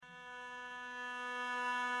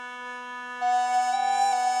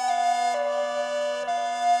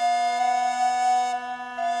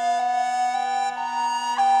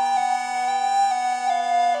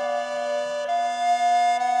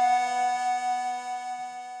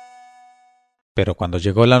Pero cuando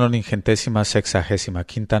llegó la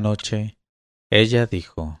 965ª noche, ella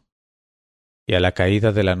dijo: y a la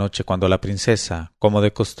caída de la noche, cuando la princesa, como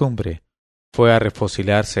de costumbre, fue a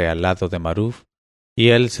refocilarse al lado de Maruf, y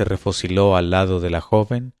él se refociló al lado de la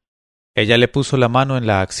joven, ella le puso la mano en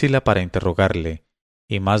la axila para interrogarle,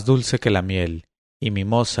 y más dulce que la miel, y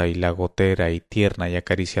mimosa y lagotera y tierna y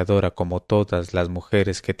acariciadora como todas las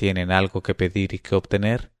mujeres que tienen algo que pedir y que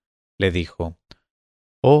obtener, le dijo: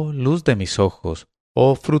 «Oh luz de mis ojos,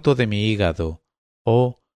 oh fruto de mi hígado,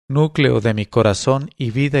 oh núcleo de mi corazón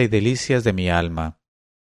y vida y delicias de mi alma.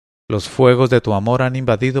 Los fuegos de tu amor han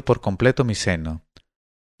invadido por completo mi seno,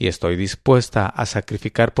 y estoy dispuesta a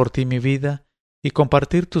sacrificar por ti mi vida y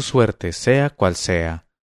compartir tu suerte, sea cual sea.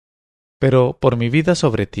 Pero por mi vida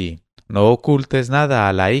sobre ti, no ocultes nada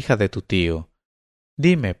a la hija de tu tío.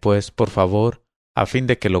 Dime, pues, por favor, a fin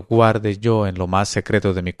de que lo guarde yo en lo más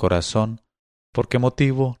secreto de mi corazón, ¿por qué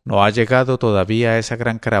motivo no ha llegado todavía esa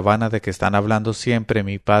gran caravana de que están hablando siempre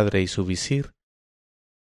mi padre y su visir?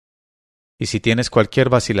 Y si tienes cualquier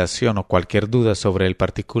vacilación o cualquier duda sobre el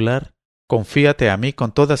particular, confíate a mí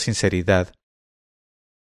con toda sinceridad,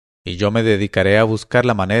 y yo me dedicaré a buscar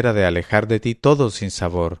la manera de alejar de ti todo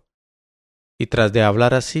sinsabor». Y tras de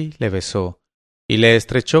hablar así, le besó, y le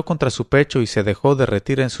estrechó contra su pecho y se dejó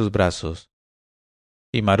derretir en sus brazos.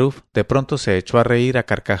 Y Maruf de pronto se echó a reír a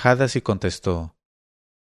carcajadas y contestó: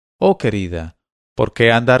 «Oh querida, ¿por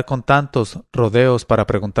qué andar con tantos rodeos para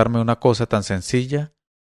preguntarme una cosa tan sencilla?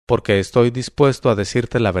 Porque estoy dispuesto a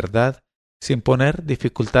decirte la verdad, sin poner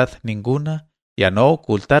dificultad ninguna y a no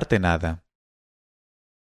ocultarte nada».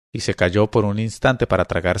 Y se calló por un instante para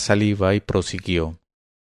tragar saliva y prosiguió: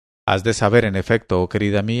 «Has de saber, en efecto, oh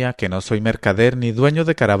querida mía, que no soy mercader ni dueño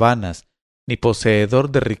de caravanas, ni poseedor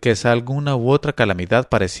de riqueza alguna u otra calamidad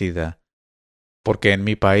parecida, porque en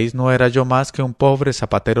mi país no era yo más que un pobre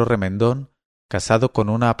zapatero remendón, casado con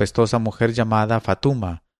una apestosa mujer llamada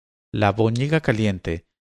Fatuma, la boñiga caliente,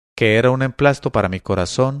 que era un emplasto para mi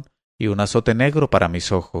corazón y un azote negro para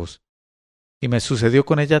mis ojos. Y me sucedió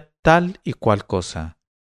con ella tal y cual cosa».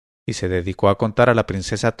 Y se dedicó a contar a la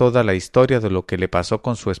princesa toda la historia de lo que le pasó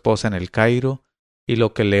con su esposa en el Cairo y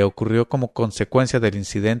lo que le ocurrió como consecuencia del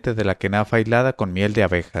incidente de la kenafa hilada con miel de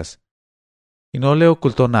abejas. Y no le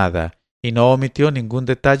ocultó nada, y no omitió ningún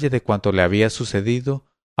detalle de cuanto le había sucedido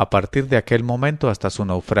a partir de aquel momento hasta su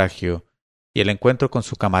naufragio y el encuentro con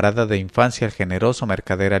su camarada de infancia, el generoso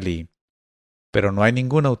mercader Alí. Pero no hay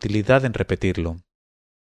ninguna utilidad en repetirlo.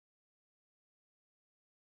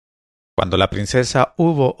 Cuando la princesa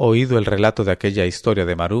hubo oído el relato de aquella historia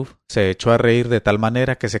de Maruf, se echó a reír de tal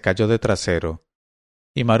manera que se cayó de trasero.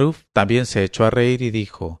 Y Maruf también se echó a reír y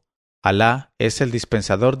dijo: «Alá es el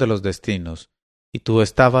dispensador de los destinos, y tú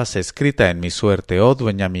estabas escrita en mi suerte, oh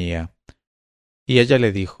dueña mía». Y ella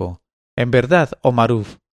le dijo: «En verdad, oh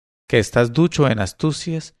Maruf, que estás ducho en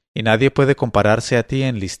astucias, y nadie puede compararse a ti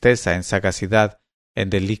en listeza, en sagacidad, en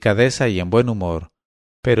delicadeza y en buen humor.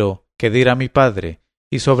 Pero, ¿qué dirá mi padre?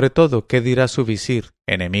 Y sobre todo, ¿qué dirá su visir,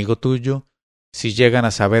 enemigo tuyo, si llegan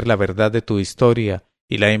a saber la verdad de tu historia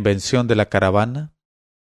y la invención de la caravana?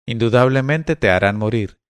 Indudablemente te harán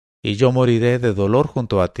morir, y yo moriré de dolor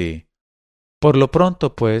junto a ti. Por lo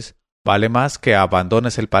pronto, pues, vale más que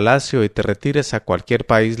abandones el palacio y te retires a cualquier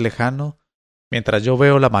país lejano, mientras yo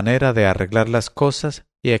veo la manera de arreglar las cosas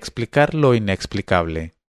y explicar lo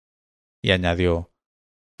inexplicable». Y añadió: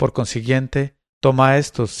 «Por consiguiente, toma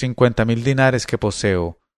estos 50.000 dinares que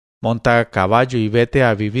poseo, monta a caballo y vete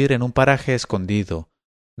a vivir en un paraje escondido,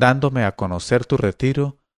 dándome a conocer tu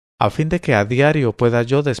retiro, a fin de que a diario pueda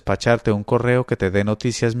yo despacharte un correo que te dé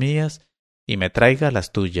noticias mías y me traiga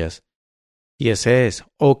las tuyas. Y ese es,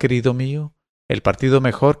 oh querido mío, el partido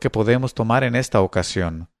mejor que podemos tomar en esta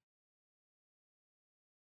ocasión».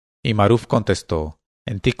 Y Maruf contestó: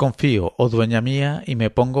 «En ti confío, oh dueña mía, y me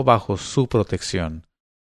pongo bajo su protección».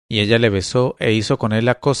 Y ella le besó e hizo con él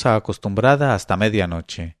la cosa acostumbrada hasta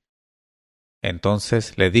medianoche.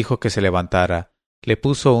 Entonces le dijo que se levantara, le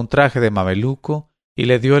puso un traje de mameluco y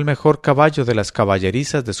le dio el mejor caballo de las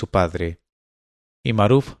caballerizas de su padre. Y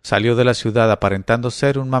Maruf salió de la ciudad aparentando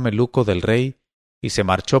ser un mameluco del rey y se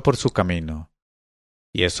marchó por su camino.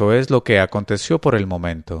 Y eso es lo que aconteció por el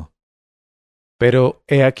momento. Pero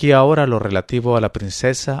he aquí ahora lo relativo a la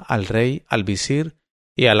princesa, al rey, al visir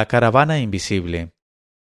y a la caravana invisible.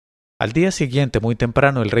 Al día siguiente, muy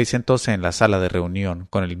temprano, el rey sentóse en la sala de reunión,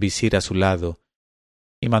 con el visir a su lado,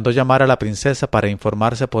 y mandó llamar a la princesa para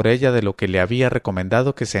informarse por ella de lo que le había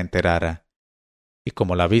recomendado que se enterara. Y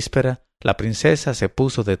como la víspera, la princesa se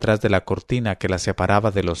puso detrás de la cortina que la separaba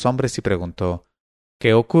de los hombres y preguntó: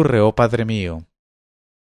 «¿Qué ocurre, oh padre mío?».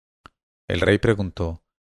 El rey preguntó: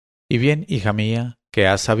 Y bien, hija mía, ¿qué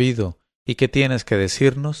has sabido y qué tienes que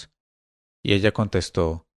decirnos? Y ella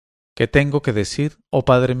contestó, ¿qué tengo que decir, oh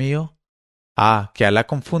padre mío? Ah, que Alá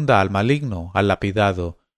confunda al maligno, al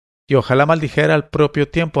lapidado, y ojalá maldijera al propio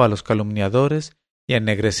tiempo a los calumniadores y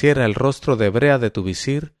ennegreciera el rostro de Brea de tu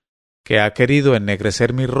visir, que ha querido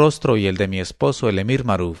ennegrecer mi rostro y el de mi esposo el emir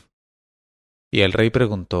Maruf. Y el rey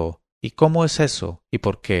preguntó, ¿y cómo es eso? ¿Y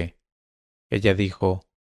por qué? Ella dijo,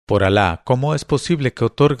 por Alá, ¿cómo es posible que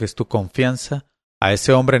otorgues tu confianza a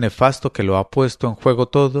ese hombre nefasto que lo ha puesto en juego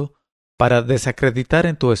todo para desacreditar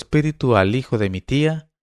en tu espíritu al hijo de mi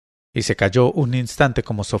tía? Y se calló un instante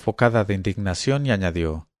como sofocada de indignación y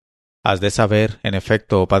añadió, has de saber, en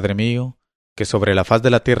efecto, oh padre mío, que sobre la faz de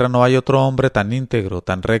la tierra no hay otro hombre tan íntegro,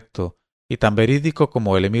 tan recto y tan verídico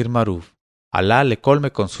como el emir Maruf. Alá le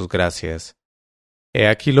colme con sus gracias. He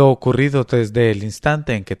aquí lo ocurrido desde el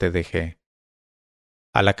instante en que te dejé.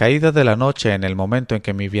 A la caída de la noche, en el momento en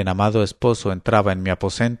que mi bienamado esposo entraba en mi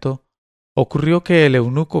aposento, ocurrió que el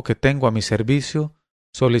eunuco que tengo a mi servicio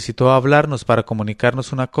solicitó hablarnos para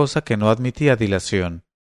comunicarnos una cosa que no admitía dilación,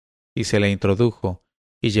 y se le introdujo,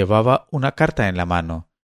 y llevaba una carta en la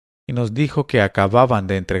mano, y nos dijo que acababan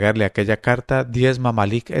de entregarle aquella carta 10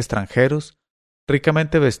 mamalik extranjeros,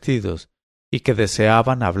 ricamente vestidos, y que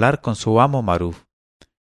deseaban hablar con su amo Maruf.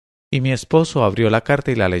 Y mi esposo abrió la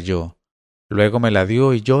carta y la leyó. Luego me la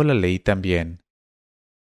dio y yo la leí también.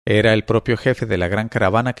 Era el propio jefe de la gran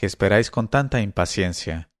caravana que esperáis con tanta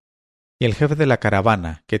impaciencia. Y el jefe de la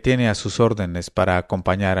caravana, que tiene a sus órdenes para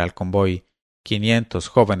acompañar al convoy 500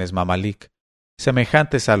 jóvenes mamalik,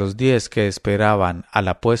 semejantes a los 10 que esperaban a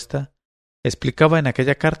la puesta, explicaba en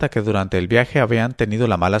aquella carta que durante el viaje habían tenido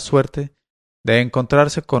la mala suerte de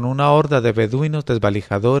encontrarse con una horda de beduinos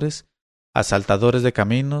desvalijadores, asaltadores de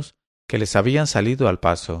caminos, que les habían salido al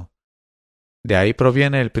paso. De ahí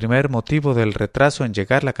proviene el primer motivo del retraso en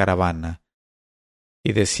llegar la caravana.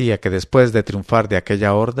 Y decía que después de triunfar de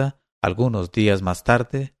aquella horda, algunos días más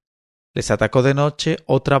tarde, les atacó de noche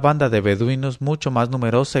otra banda de beduinos mucho más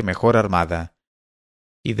numerosa y mejor armada.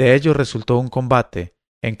 Y de ello resultó un combate,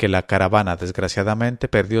 en que la caravana desgraciadamente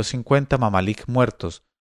perdió 50 mamalik muertos,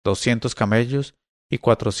 200 camellos y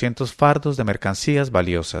 400 fardos de mercancías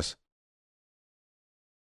valiosas.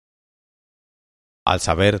 Al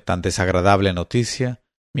saber tan desagradable noticia,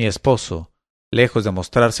 mi esposo, lejos de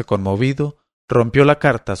mostrarse conmovido, rompió la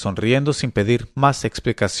carta sonriendo sin pedir más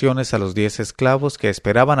explicaciones a los 10 esclavos que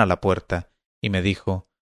esperaban a la puerta, y me dijo,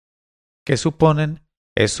 ¿qué suponen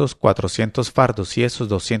esos 400 fardos y esos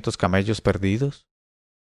 200 camellos perdidos?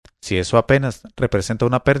 Si eso apenas representa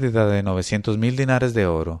una pérdida de 900.000 dinares de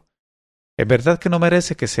oro. En verdad que no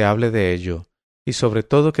merece que se hable de ello, y sobre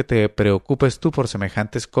todo que te preocupes tú por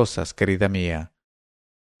semejantes cosas, querida mía.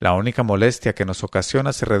 La única molestia que nos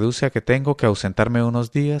ocasiona se reduce a que tengo que ausentarme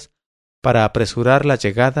unos días para apresurar la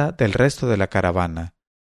llegada del resto de la caravana.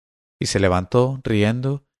 Y se levantó,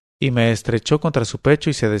 riendo, y me estrechó contra su pecho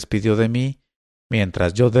y se despidió de mí,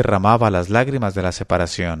 mientras yo derramaba las lágrimas de la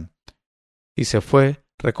separación. Y se fue,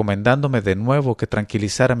 recomendándome de nuevo que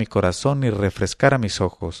tranquilizara mi corazón y refrescara mis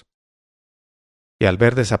ojos. Y al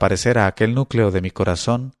ver desaparecer a aquel núcleo de mi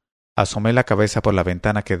corazón, asomé la cabeza por la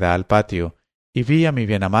ventana que da al patio, y vi a mi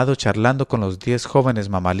bienamado charlando con los 10 jóvenes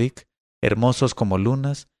mamalik, hermosos como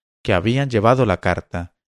lunas, que habían llevado la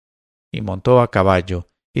carta, y montó a caballo,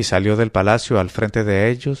 y salió del palacio al frente de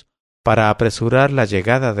ellos, para apresurar la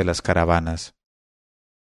llegada de las caravanas.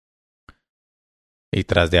 Y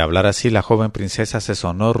tras de hablar así la joven princesa se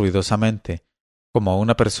sonó ruidosamente, como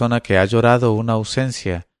una persona que ha llorado una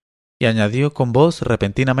ausencia, y añadió con voz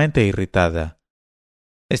repentinamente irritada,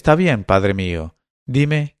 «Está bien, padre mío.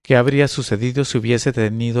 Dime qué habría sucedido si hubiese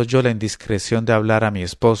tenido yo la indiscreción de hablar a mi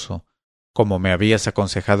esposo, como me habías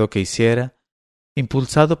aconsejado que hiciera,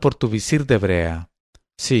 impulsado por tu visir de Brea.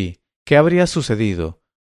 Sí, ¿qué habría sucedido?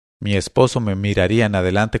 Mi esposo me miraría en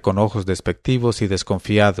adelante con ojos despectivos y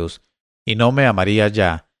desconfiados, y no me amaría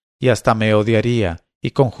ya, y hasta me odiaría,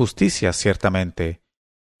 y con justicia ciertamente,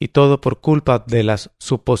 y todo por culpa de las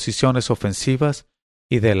suposiciones ofensivas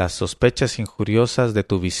y de las sospechas injuriosas de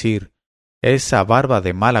tu visir, esa barba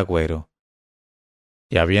de mal agüero».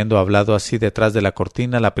 Y habiendo hablado así detrás de la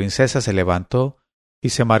cortina, la princesa se levantó y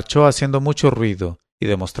se marchó haciendo mucho ruido y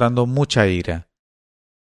demostrando mucha ira.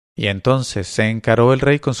 Y entonces se encaró el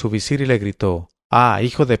rey con su visir y le gritó, «Ah,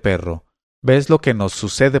 hijo de perro, ¿ves lo que nos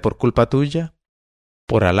sucede por culpa tuya?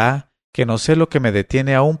 Por Alá, que no sé lo que me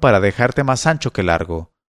detiene aún para dejarte más ancho que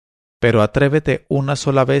largo. Pero atrévete una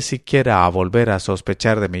sola vez siquiera a volver a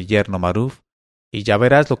sospechar de mi yerno Maruf, y ya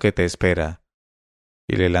verás lo que te espera».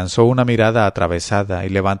 Y le lanzó una mirada atravesada y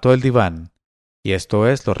levantó el diván, y esto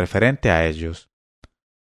es lo referente a ellos.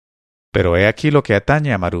 Pero he aquí lo que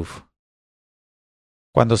atañe a Maruf.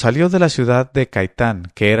 Cuando salió de la ciudad de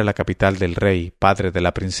Caitán, que era la capital del rey, padre de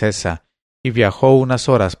la princesa, y viajó unas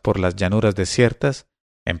horas por las llanuras desiertas,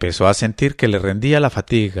 empezó a sentir que le rendía la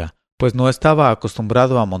fatiga, pues no estaba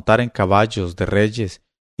acostumbrado a montar en caballos de reyes,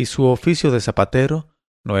 y su oficio de zapatero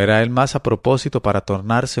no era el más a propósito para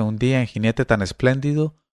tornarse un día en jinete tan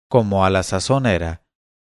espléndido como a la sazón era,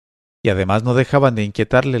 y además no dejaban de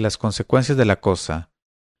inquietarle las consecuencias de la cosa,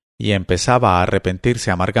 y empezaba a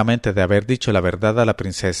arrepentirse amargamente de haber dicho la verdad a la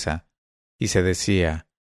princesa, y se decía: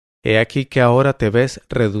 «He aquí que ahora te ves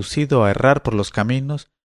reducido a errar por los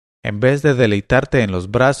caminos, en vez de deleitarte en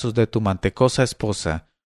los brazos de tu mantecosa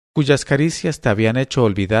esposa, cuyas caricias te habían hecho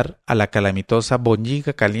olvidar a la calamitosa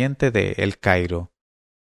boñiga caliente de El Cairo».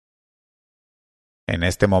 En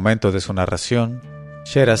este momento de su narración,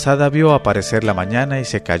 Sherazada vio aparecer la mañana y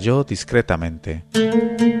se calló discretamente.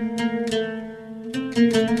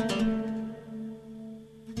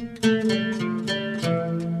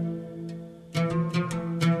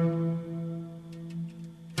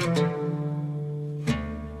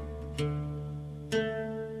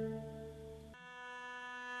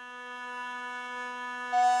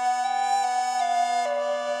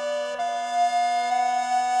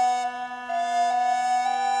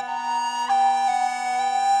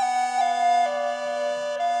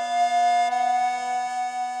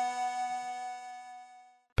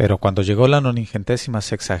 Pero cuando llegó la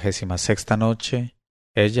 966ª noche,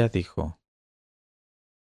 ella dijo: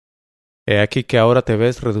 «He aquí que ahora te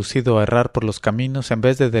ves reducido a errar por los caminos en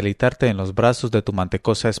vez de deleitarte en los brazos de tu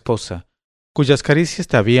mantecosa esposa, cuyas caricias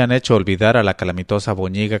te habían hecho olvidar a la calamitosa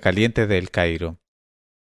boñiga caliente de El Cairo».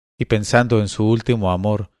 Y pensando en su último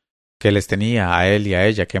amor, que les tenía a él y a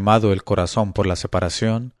ella quemado el corazón por la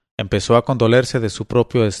separación, empezó a condolerse de su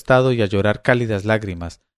propio estado y a llorar cálidas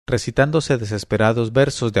lágrimas, recitándose desesperados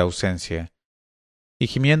versos de ausencia, y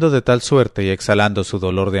gimiendo de tal suerte y exhalando su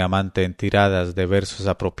dolor de amante en tiradas de versos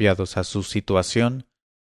apropiados a su situación,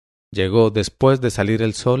 llegó, después de salir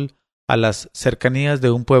el sol, a las cercanías de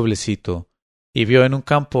un pueblecito, y vio en un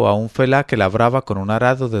campo a un felá que labraba con un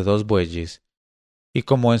arado de 2 bueyes, y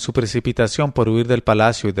como en su precipitación por huir del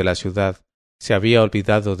palacio y de la ciudad se había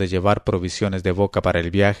olvidado de llevar provisiones de boca para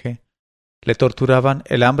el viaje, le torturaban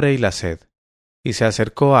el hambre y la sed, y se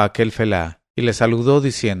acercó a aquel felá y le saludó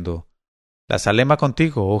diciendo: «La salema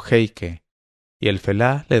contigo, oh jeique». Y el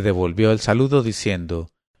felá le devolvió el saludo diciendo: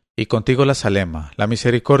 «Y contigo la salema, la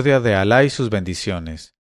misericordia de Alá y sus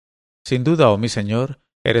bendiciones. Sin duda, oh mi señor,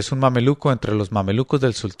 eres un mameluco entre los mamelucos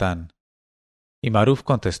del sultán». Y Maruf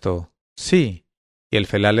contestó: «Sí». Y el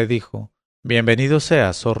felá le dijo: «Bienvenido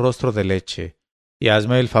seas, oh rostro de leche, y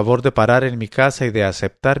hazme el favor de parar en mi casa y de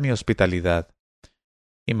aceptar mi hospitalidad».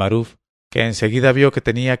 Y Maruf, que enseguida vio que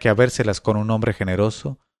tenía que habérselas con un hombre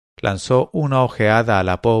generoso, lanzó una ojeada a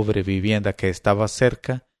la pobre vivienda que estaba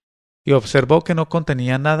cerca y observó que no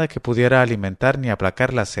contenía nada que pudiera alimentar ni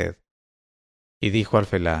aplacar la sed. Y dijo al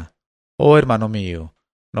felá: «Oh hermano mío,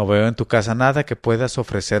 no veo en tu casa nada que puedas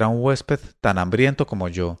ofrecer a un huésped tan hambriento como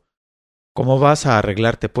yo. ¿Cómo vas a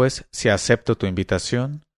arreglarte, pues, si acepto tu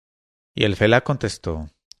invitación?». Y el felá contestó: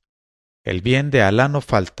 «El bien de Alá no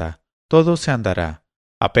falta, todo se andará.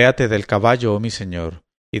 Apéate del caballo, oh mi señor,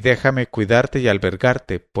 y déjame cuidarte y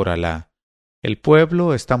albergarte, por Alá. El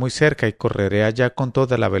pueblo está muy cerca y correré allá con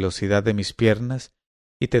toda la velocidad de mis piernas,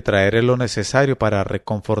 y te traeré lo necesario para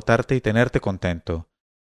reconfortarte y tenerte contento.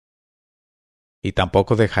 Y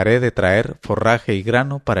tampoco dejaré de traer forraje y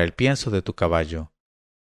grano para el pienso de tu caballo».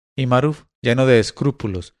 Y Maruf, lleno de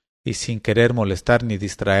escrúpulos, y sin querer molestar ni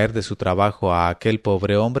distraer de su trabajo a aquel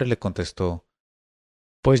pobre hombre, le contestó: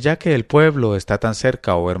 «Pues ya que el pueblo está tan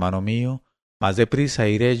cerca, oh hermano mío, más deprisa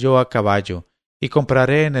iré yo a caballo, y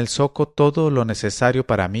compraré en el zoco todo lo necesario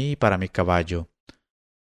para mí y para mi caballo».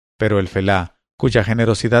 Pero el felá, cuya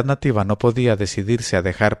generosidad nativa no podía decidirse a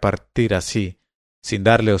dejar partir así, sin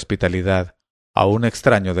darle hospitalidad, a un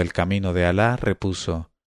extraño del camino de Alá,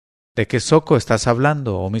 repuso: «¿De qué zoco estás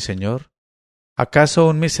hablando, oh mi señor? ¿Acaso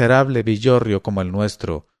un miserable villorrio como el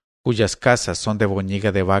nuestro, cuyas casas son de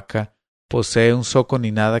boñiga de vaca, posee un zoco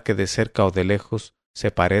ni nada que de cerca o de lejos se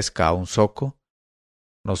parezca a un zoco?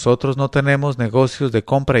 Nosotros no tenemos negocios de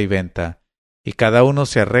compra y venta, y cada uno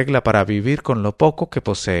se arregla para vivir con lo poco que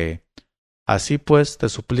posee. Así pues te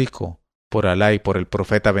suplico, por Alá y por el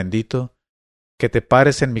profeta bendito, que te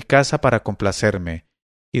pares en mi casa para complacerme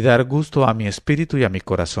y dar gusto a mi espíritu y a mi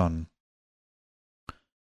corazón.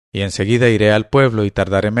 Y enseguida iré al pueblo y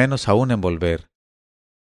tardaré menos aún en volver».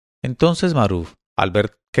 Entonces Maruf, al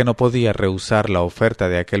ver que no podía rehusar la oferta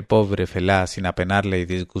de aquel pobre felá sin apenarle y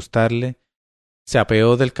disgustarle, se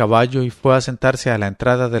apeó del caballo y fue a sentarse a la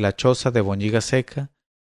entrada de la choza de Boñiga Seca,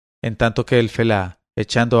 en tanto que el felá,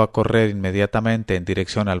 echando a correr inmediatamente en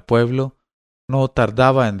dirección al pueblo, no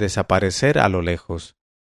tardaba en desaparecer a lo lejos.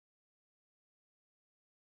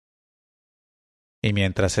 Y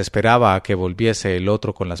mientras esperaba a que volviese el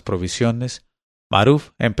otro con las provisiones,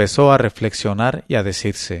 Maruf empezó a reflexionar y a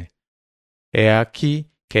decirse: «He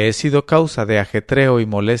aquí que he sido causa de ajetreo y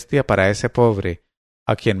molestia para ese pobre,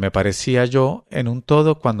 a quien me parecía yo en un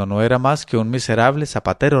todo cuando no era más que un miserable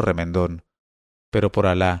zapatero remendón. Pero por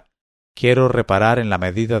Alá, quiero reparar en la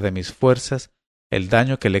medida de mis fuerzas el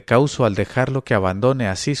daño que le causo al dejarlo que abandone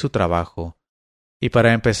así su trabajo. Y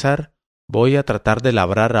para empezar, voy a tratar de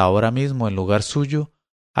labrar ahora mismo en lugar suyo,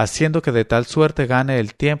 haciendo que de tal suerte gane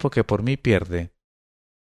el tiempo que por mí pierde».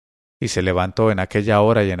 Y se levantó en aquella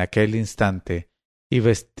hora y en aquel instante, y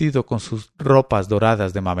vestido con sus ropas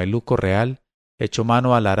doradas de mameluco real, echó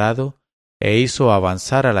mano al arado, e hizo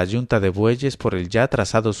avanzar a la yunta de bueyes por el ya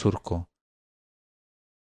trazado surco.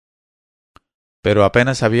 Pero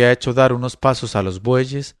apenas había hecho dar unos pasos a los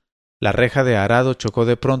bueyes, la reja de arado chocó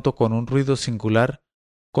de pronto con un ruido singular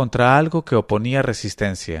contra algo que oponía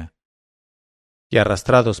resistencia, y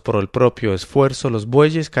arrastrados por el propio esfuerzo los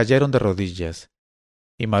bueyes cayeron de rodillas,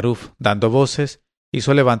 y Maruf, dando voces,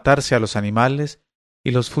 hizo levantarse a los animales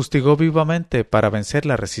y los fustigó vivamente para vencer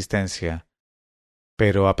la resistencia.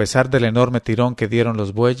 Pero a pesar del enorme tirón que dieron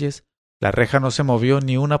los bueyes, la reja no se movió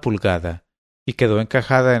ni una pulgada, y quedó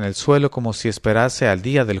encajada en el suelo como si esperase al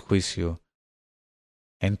día del juicio.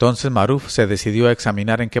 Entonces Maruf se decidió a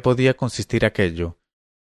examinar en qué podía consistir aquello,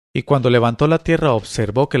 y cuando levantó la tierra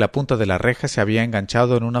observó que la punta de la reja se había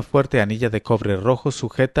enganchado en una fuerte anilla de cobre rojo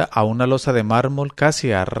sujeta a una losa de mármol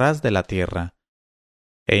casi a ras de la tierra.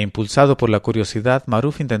 Impulsado por la curiosidad,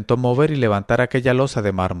 Maruf intentó mover y levantar aquella losa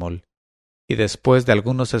de mármol, y después de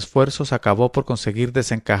algunos esfuerzos acabó por conseguir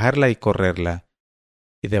desencajarla y correrla,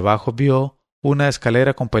 y debajo vio una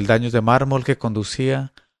escalera con peldaños de mármol que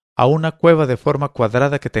conducía a una cueva de forma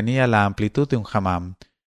cuadrada que tenía la amplitud de un hammam.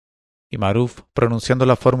 Y Maruf, pronunciando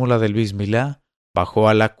la fórmula del Bismillah, bajó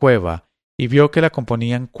a la cueva y vio que la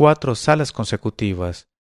componían 4 salas consecutivas.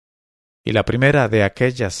 Y la primera de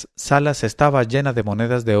aquellas salas estaba llena de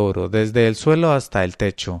monedas de oro desde el suelo hasta el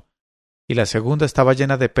techo, y la segunda estaba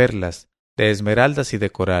llena de perlas, de esmeraldas y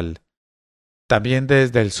de coral, también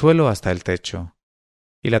desde el suelo hasta el techo,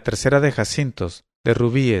 y la tercera de jacintos, de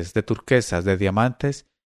rubíes, de turquesas, de diamantes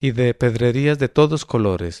y de pedrerías de todos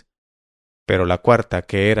colores. Pero la cuarta,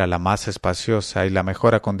 que era la más espaciosa y la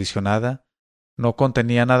mejor acondicionada, no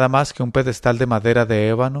contenía nada más que un pedestal de madera de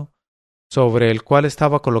ébano, sobre el cual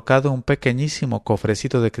estaba colocado un pequeñísimo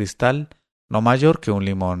cofrecito de cristal no mayor que un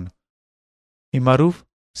limón. Y Maruf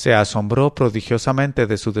se asombró prodigiosamente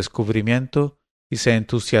de su descubrimiento y se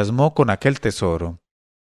entusiasmó con aquel tesoro.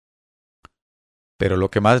 Pero lo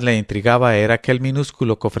que más le intrigaba era aquel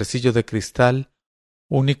minúsculo cofrecillo de cristal,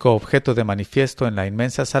 único objeto de manifiesto en la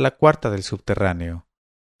inmensa sala cuarta del subterráneo.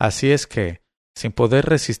 Así es que, sin poder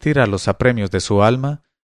resistir a los apremios de su alma,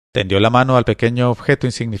 tendió la mano al pequeño objeto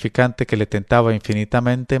insignificante que le tentaba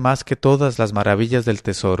infinitamente más que todas las maravillas del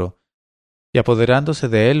tesoro, y apoderándose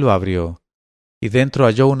de él lo abrió, y dentro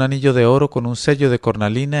halló un anillo de oro con un sello de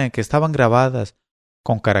cornalina en que estaban grabadas,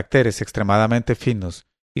 con caracteres extremadamente finos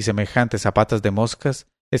y semejantes a patas de moscas,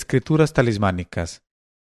 escrituras talismánicas.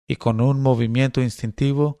 Y con un movimiento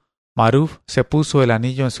instintivo, Maruf se puso el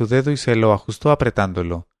anillo en su dedo y se lo ajustó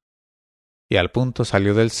apretándolo. Y al punto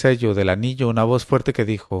salió del sello del anillo una voz fuerte que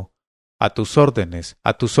dijo: «A tus órdenes,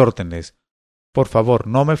 a tus órdenes. Por favor,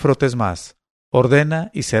 no me frotes más.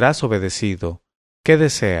 Ordena y serás obedecido. ¿Qué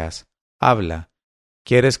deseas? Habla.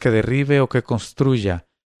 ¿Quieres que derribe o que construya,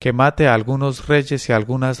 que mate a algunos reyes y a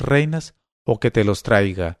algunas reinas, o que te los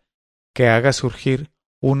traiga, que haga surgir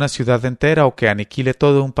una ciudad entera o que aniquile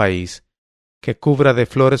todo un país, que cubra de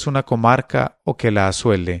flores una comarca o que la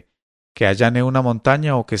asuele, que allane una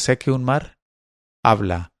montaña o que seque un mar?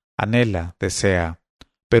 Habla, anhela, desea.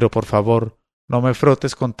 Pero por favor, no me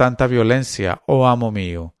frotes con tanta violencia, oh amo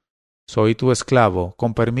mío. Soy tu esclavo,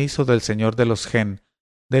 con permiso del Señor de los Gen,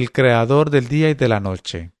 del Creador del día y de la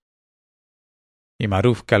noche». Y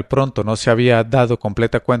Maruf, que al pronto no se había dado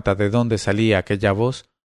completa cuenta de dónde salía aquella voz,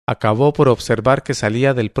 acabó por observar que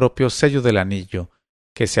salía del propio sello del anillo,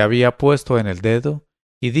 que se había puesto en el dedo,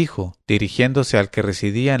 y dijo, dirigiéndose al que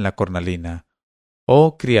residía en la cornalina: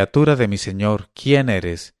 «Oh criatura de mi señor, ¿quién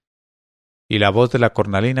eres?». Y la voz de la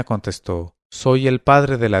cornalina contestó: «Soy el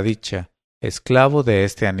padre de la dicha, esclavo de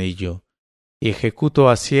este anillo, y ejecuto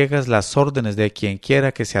a ciegas las órdenes de quien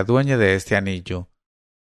quiera que se adueñe de este anillo,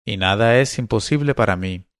 y nada es imposible para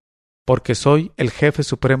mí». porque soy el jefe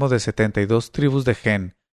supremo de 72 tribus de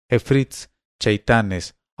Gen, Efrits,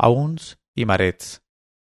 Cheitanes, Auns y Marets.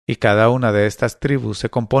 Y cada una de estas tribus se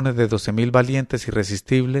compone de 12,000 valientes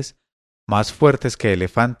irresistibles, más fuertes que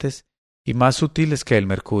elefantes y más sutiles que el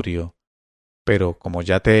mercurio. Pero, como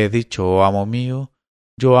ya te he dicho, oh amo mío,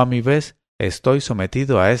 yo a mi vez estoy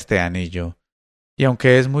sometido a este anillo, y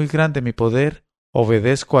aunque es muy grande mi poder,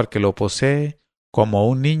 obedezco al que lo posee, como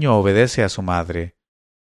un niño obedece a su madre.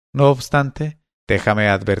 No obstante, déjame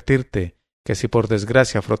advertirte que si por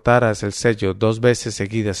desgracia frotaras el sello 2 veces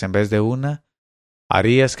seguidas en vez de una,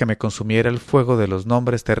 harías que me consumiera el fuego de los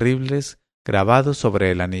nombres terribles grabados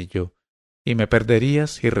sobre el anillo, y me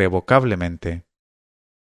perderías irrevocablemente.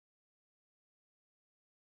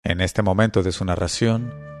 En este momento de su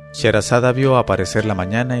narración, Sherazada vio aparecer la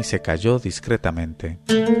mañana y se calló discretamente.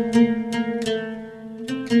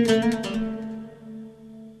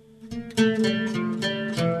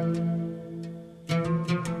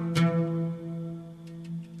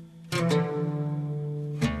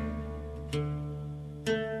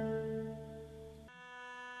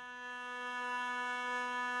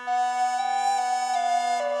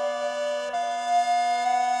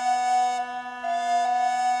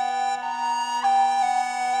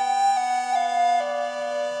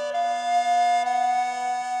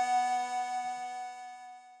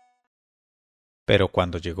 Pero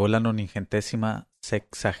cuando llegó la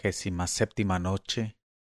 97ª noche,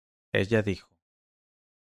 ella dijo: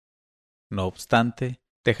 No obstante,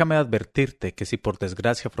 déjame advertirte que si por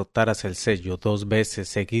desgracia frotaras el sello 2 veces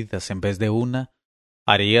seguidas en vez de una,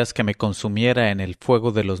 harías que me consumiera en el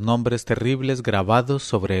fuego de los nombres terribles grabados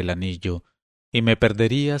sobre el anillo, y me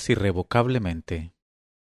perderías irrevocablemente.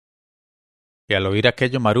 Y al oír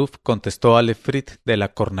aquello, Maruf contestó al Efrit de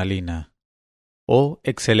la cornalina: Oh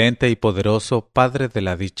excelente y poderoso Padre de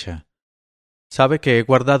la dicha, sabe que he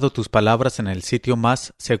guardado tus palabras en el sitio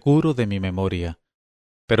más seguro de mi memoria,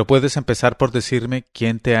 pero puedes empezar por decirme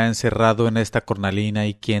quién te ha encerrado en esta cornalina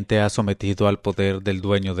y quién te ha sometido al poder del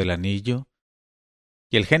dueño del anillo.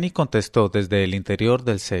 Y el genii contestó desde el interior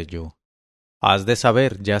del sello: Has de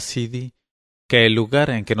saber, ya Sidi, que el lugar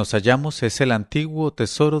en que nos hallamos es el antiguo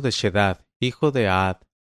tesoro de Shedad, hijo de Aad,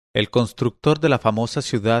 el constructor de la famosa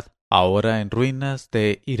ciudad, ahora en ruinas,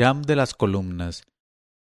 de Hiram de las Columnas.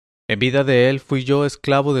 En vida de él fui yo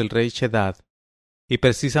esclavo del rey Shedad, y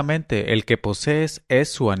precisamente el que posees es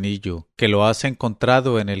su anillo, que lo has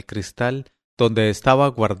encontrado en el cristal donde estaba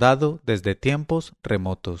guardado desde tiempos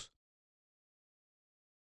remotos.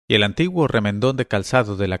 Y el antiguo remendón de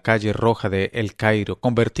calzado de la calle roja de El Cairo,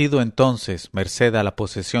 convertido entonces, merced a la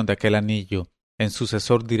posesión de aquel anillo, en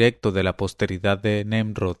sucesor directo de la posteridad de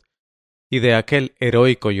Nemrod, y de aquel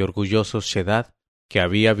heroico y orgulloso Shedad, que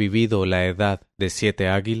había vivido la edad de 7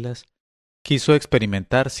 águilas, quiso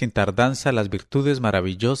experimentar sin tardanza las virtudes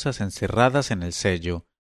maravillosas encerradas en el sello,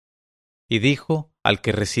 y dijo al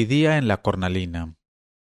que residía en la cornalina: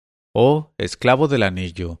 Oh, esclavo del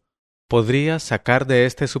anillo, ¿podrías sacar de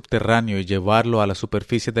este subterráneo y llevarlo a la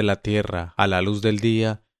superficie de la tierra, a la luz del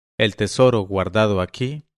día, el tesoro guardado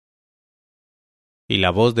aquí? Y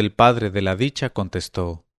la voz del Padre de la dicha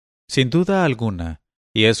contestó: Sin duda alguna,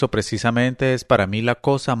 y eso precisamente es para mí la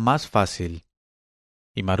cosa más fácil.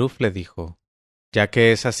 Y Maruf le dijo: Ya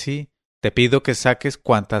que es así, te pido que saques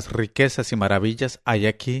cuantas riquezas y maravillas hay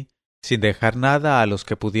aquí, sin dejar nada a los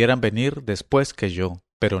que pudieran venir después que yo,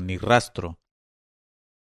 pero ni rastro.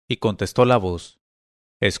 Y contestó la voz: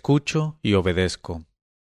 Escucho y obedezco.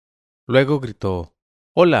 Luego gritó: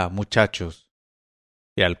 Hola, muchachos.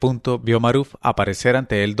 Y al punto vio Maruf aparecer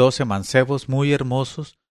ante él 12 mancebos muy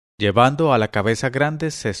hermosos, llevando a la cabeza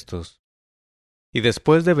grandes cestos. Y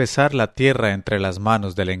después de besar la tierra entre las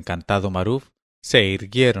manos del encantado Maruf, se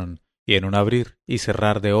irguieron, y en un abrir y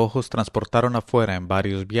cerrar de ojos transportaron afuera en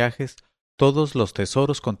varios viajes todos los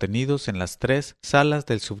tesoros contenidos en las 3 salas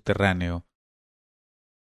del subterráneo.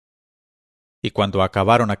 Y cuando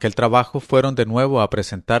acabaron aquel trabajo fueron de nuevo a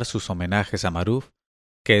presentar sus homenajes a Maruf,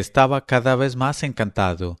 que estaba cada vez más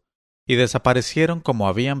encantado, y desaparecieron como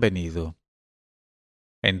habían venido.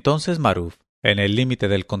 Entonces Maruf, en el límite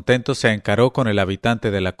del contento, se encaró con el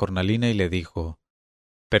habitante de la cornalina y le dijo: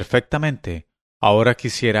 Perfectamente, ahora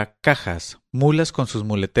quisiera cajas, mulas con sus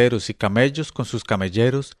muleteros y camellos con sus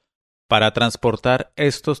camelleros, para transportar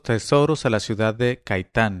estos tesoros a la ciudad de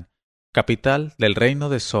Caitán, capital del reino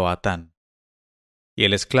de Zoatán. Y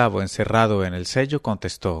el esclavo encerrado en el sello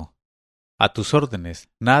contestó: A tus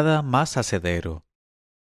órdenes, nada más hacedero.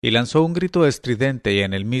 Y lanzó un grito estridente, y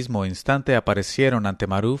en el mismo instante aparecieron ante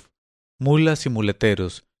Maruf mulas y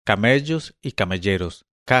muleteros, camellos y camelleros,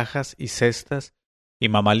 cajas y cestas, y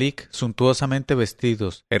mamalik suntuosamente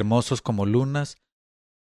vestidos, hermosos como lunas,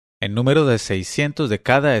 en número de 600 de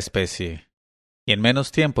cada especie, y en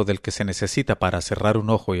menos tiempo del que se necesita para cerrar un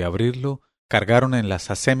ojo y abrirlo, cargaron en las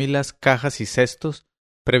acémilas cajas y cestos,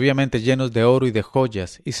 previamente llenos de oro y de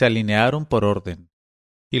joyas, y se alinearon por orden.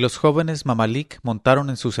 Y los jóvenes mamalik montaron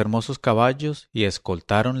en sus hermosos caballos y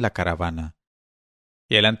escoltaron la caravana.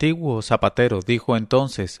 Y el antiguo zapatero dijo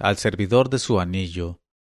entonces al servidor de su anillo: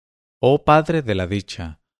 «Oh Padre de la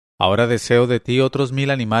dicha, ahora deseo de ti otros 1000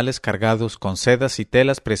 animales cargados con sedas y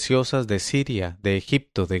telas preciosas de Siria, de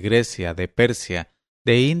Egipto, de Grecia, de Persia,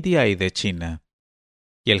 de India y de China».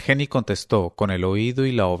 Y el genii contestó con el oído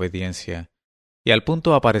y la obediencia. Y al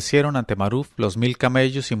punto aparecieron ante Maruf los 1000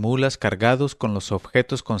 camellos y mulas cargados con los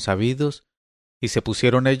objetos consabidos, y se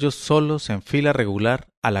pusieron ellos solos en fila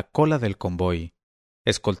regular a la cola del convoy,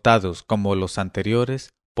 escoltados, como los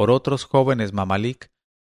anteriores, por otros jóvenes mamalik,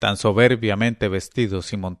 tan soberbiamente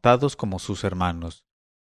vestidos y montados como sus hermanos.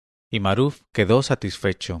 Y Maruf quedó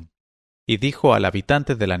satisfecho, y dijo al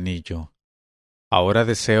habitante del anillo: «Ahora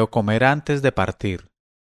deseo comer antes de partir.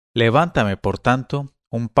 Levántame, por tanto,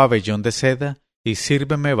 un pabellón de seda, y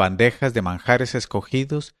sírveme bandejas de manjares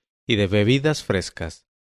escogidos y de bebidas frescas».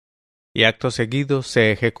 Y acto seguido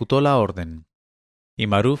se ejecutó la orden. Y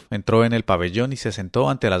Maruf entró en el pabellón y se sentó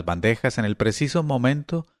ante las bandejas en el preciso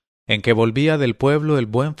momento en que volvía del pueblo el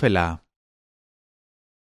buen Felá.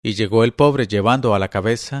 Y llegó el pobre llevando a la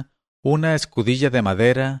cabeza una escudilla de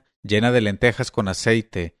madera llena de lentejas con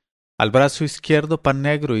aceite, al brazo izquierdo pan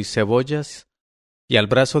negro y cebollas, y al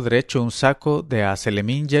brazo derecho un saco de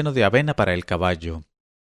acelemín lleno de avena para el caballo.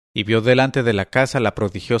 Y vio delante de la casa la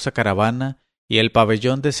prodigiosa caravana y el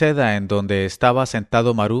pabellón de seda en donde estaba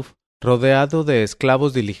sentado Maruf, rodeado de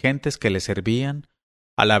esclavos diligentes que le servían,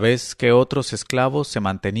 a la vez que otros esclavos se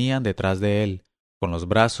mantenían detrás de él, con los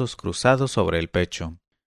brazos cruzados sobre el pecho.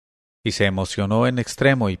 Y se emocionó en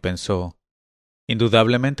extremo y pensó: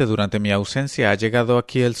 «Indudablemente durante mi ausencia ha llegado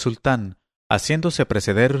aquí el sultán, haciéndose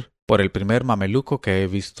preceder por el primer mameluco que he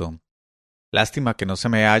visto. Lástima que no se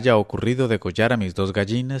me haya ocurrido degollar a mis 2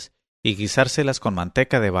 gallinas y guisárselas con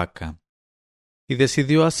manteca de vaca». Y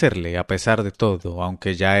decidió hacerle, a pesar de todo,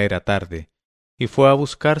 aunque ya era tarde, y fue a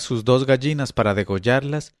buscar sus 2 gallinas para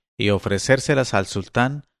degollarlas y ofrecérselas al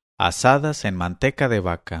sultán, asadas en manteca de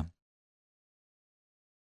vaca.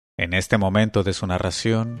 En este momento de su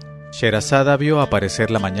narración, Sherazada vio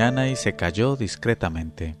aparecer la mañana y se calló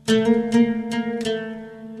discretamente.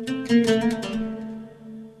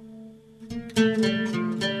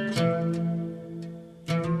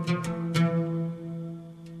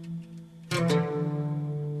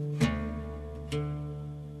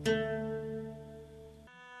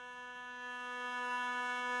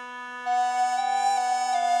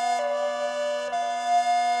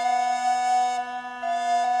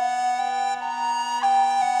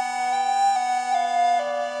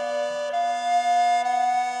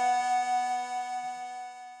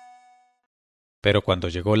 Pero cuando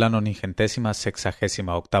llegó la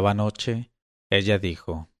 968ª noche, ella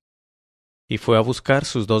dijo: «Y fue a buscar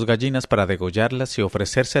sus 2 gallinas para degollarlas y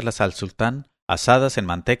ofrecérselas al sultán, asadas en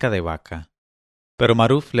manteca de vaca. Pero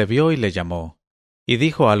Maruf le vio y le llamó, y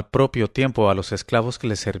dijo al propio tiempo a los esclavos que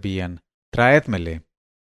le servían: «Traédmele».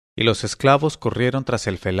 Y los esclavos corrieron tras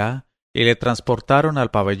el felá, y le transportaron al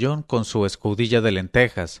pabellón con su escudilla de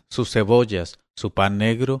lentejas, sus cebollas, su pan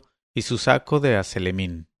negro y su saco de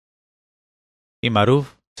acelemín. Y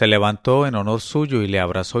Maruf se levantó en honor suyo y le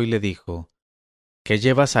abrazó y le dijo: «¿Qué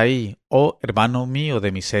llevas ahí, oh hermano mío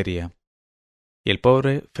de miseria?». Y el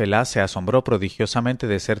pobre felá se asombró prodigiosamente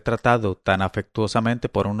de ser tratado tan afectuosamente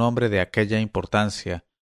por un hombre de aquella importancia,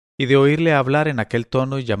 y de oírle hablar en aquel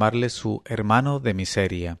tono y llamarle su hermano de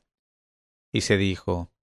miseria. Y se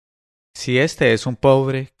dijo: «Si este es un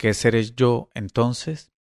pobre, ¿qué seré yo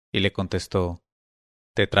entonces?». Y le contestó: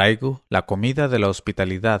 «Te traigo la comida de la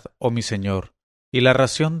hospitalidad, oh mi señor, y la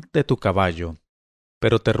ración de tu caballo,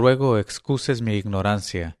 pero te ruego excuses mi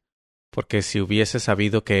ignorancia, porque si hubiese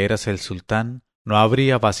sabido que eras el sultán, no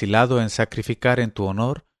habría vacilado en sacrificar en tu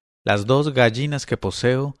honor las 2 gallinas que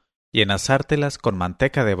poseo y en asártelas con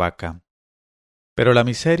manteca de vaca. Pero la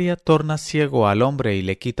miseria torna ciego al hombre y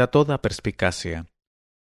le quita toda perspicacia».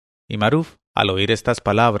 Y Maruf, al oír estas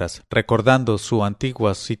palabras, recordando su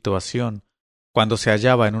antigua situación, cuando se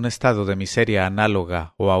hallaba en un estado de miseria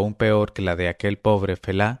análoga o aún peor que la de aquel pobre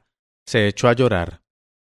felá, se echó a llorar.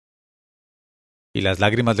 Y las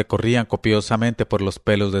lágrimas le corrían copiosamente por los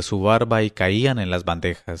pelos de su barba y caían en las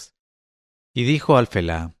bandejas. Y dijo al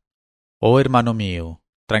felá: «Oh hermano mío,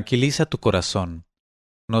 tranquiliza tu corazón.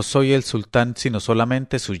 No soy el sultán sino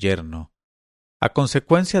solamente su yerno. A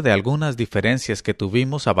consecuencia de algunas diferencias que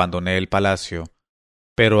tuvimos, abandoné el palacio,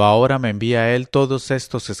 pero ahora me envía él todos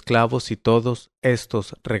estos esclavos y todos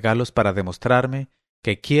estos regalos para demostrarme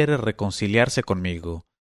que quiere reconciliarse conmigo.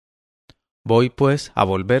 Voy, pues, a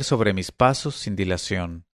volver sobre mis pasos sin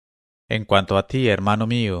dilación. En cuanto a ti, hermano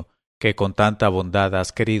mío, que con tanta bondad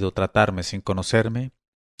has querido tratarme sin conocerme,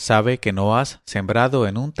 sabe que no has sembrado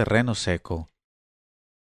en un terreno seco.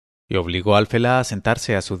 Y obligó al Alfelá a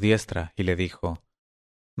sentarse a su diestra, y le dijo: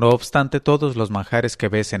 No obstante todos los manjares que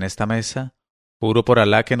ves en esta mesa, juro por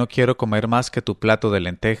Alá que no quiero comer más que tu plato de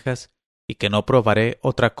lentejas, y que no probaré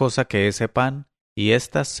otra cosa que ese pan y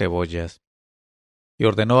estas cebollas. Y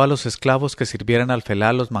ordenó a los esclavos que sirvieran al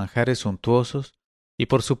Alfelá los manjares suntuosos, y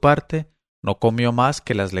por su parte no comió más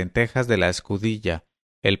que las lentejas de la escudilla,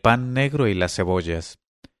 el pan negro y las cebollas.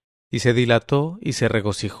 Y se dilató y se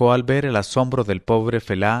regocijó al ver el asombro del pobre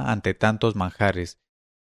Felá ante tantos manjares,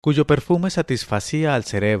 cuyo perfume satisfacía al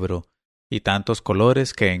cerebro, y tantos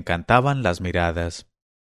colores que encantaban las miradas.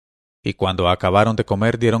 Y cuando acabaron de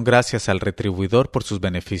comer dieron gracias al retribuidor por sus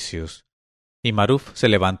beneficios. Y Maruf se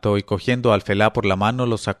levantó y cogiendo al Felá por la mano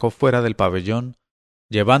lo sacó fuera del pabellón,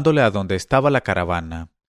 llevándole a donde estaba la caravana.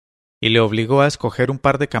 Y le obligó a escoger un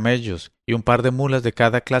par de camellos y un par de mulas de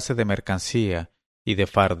cada clase de mercancía y de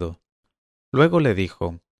fardo. Luego le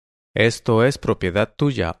dijo: Esto es propiedad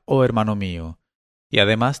tuya, oh hermano mío, y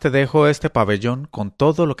además te dejo este pabellón con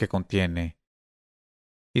todo lo que contiene.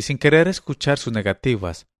 Y sin querer escuchar sus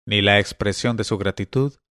negativas ni la expresión de su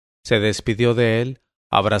gratitud, se despidió de él,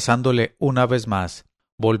 abrazándole una vez más,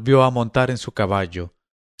 volvió a montar en su caballo,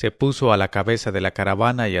 se puso a la cabeza de la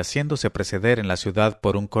caravana y haciéndose preceder en la ciudad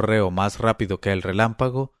por un correo más rápido que el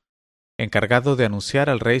relámpago, encargado de anunciar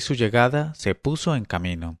al rey su llegada, se puso en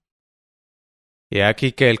camino. Y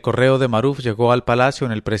aquí que el correo de Maruf llegó al palacio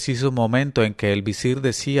en el preciso momento en que el visir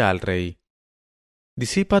decía al rey: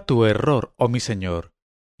 Disipa tu error, oh mi señor,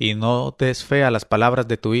 y no des fe a las palabras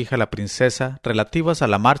de tu hija la princesa relativas a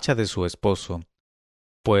la marcha de su esposo,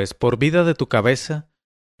 pues por vida de tu cabeza,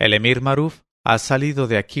 el emir Maruf ha salido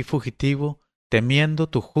de aquí fugitivo, temiendo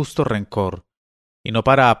tu justo rencor, y no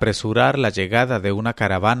para apresurar la llegada de una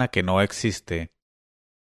caravana que no existe.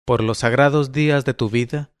 Por los sagrados días de tu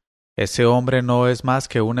vida, ese hombre no es más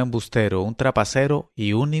que un embustero, un trapacero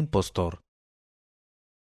y un impostor.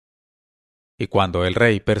 Y cuando el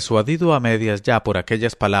rey, persuadido a medias ya por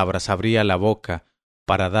aquellas palabras, abría la boca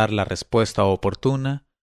para dar la respuesta oportuna,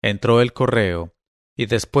 entró el correo, y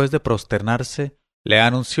después de prosternarse, le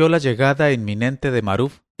anunció la llegada inminente de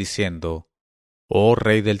Maruf, diciendo: Oh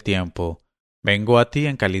rey del tiempo, vengo a ti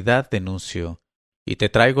en calidad de nuncio, y te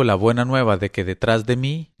traigo la buena nueva de que detrás de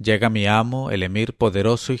mí llega mi amo, el emir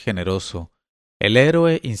poderoso y generoso, el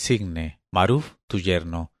héroe insigne, Maruf, tu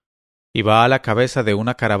yerno, y va a la cabeza de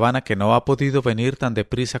una caravana que no ha podido venir tan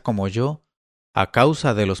deprisa como yo, a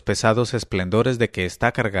causa de los pesados esplendores de que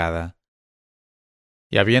está cargada.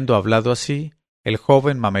 Y habiendo hablado así, el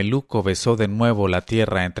joven mameluco besó de nuevo la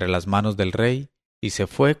tierra entre las manos del rey, y se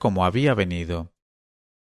fue como había venido.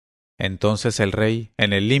 Entonces el rey,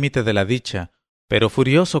 en el límite de la dicha, pero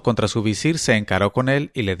furioso contra su visir, se encaró con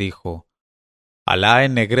él y le dijo: Alá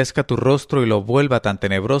ennegrezca tu rostro y lo vuelva tan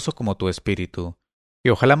tenebroso como tu espíritu, y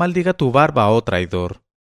ojalá maldiga tu barba, oh traidor,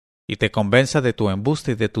 y te convenza de tu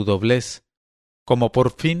embuste y de tu doblez, como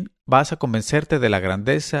por fin vas a convencerte de la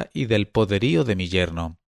grandeza y del poderío de mi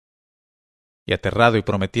yerno. Y aterrado y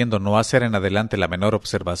prometiendo no hacer en adelante la menor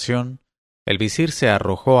observación, el visir se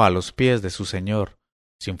arrojó a los pies de su señor,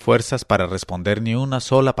 sin fuerzas para responder ni una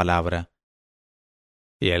sola palabra.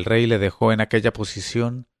 Y el rey le dejó en aquella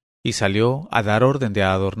posición y salió a dar orden de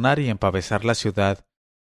adornar y empavesar la ciudad,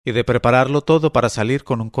 y de prepararlo todo para salir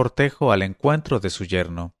con un cortejo al encuentro de su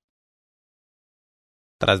yerno.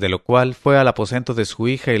 Tras de lo cual fue al aposento de su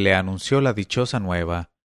hija y le anunció la dichosa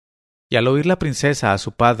nueva. Y al oír la princesa a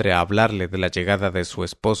su padre hablarle de la llegada de su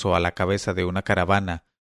esposo a la cabeza de una caravana,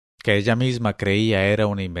 que ella misma creía era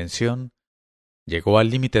una invención, llegó al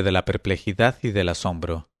límite de la perplejidad y del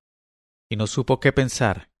asombro, y no supo qué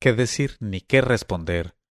pensar, qué decir ni qué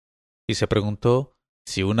responder, y se preguntó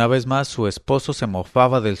si una vez más su esposo se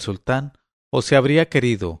mofaba del sultán o si habría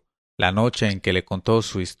querido, la noche en que le contó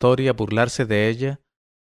su historia, burlarse de ella,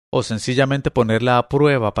 o sencillamente ponerla a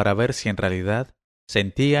prueba para ver si en realidad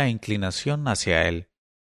sentía inclinación hacia él.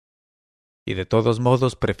 Y de todos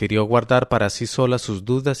modos prefirió guardar para sí sola sus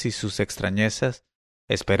dudas y sus extrañezas,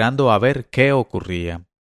 esperando a ver qué ocurría.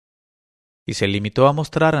 Y se limitó a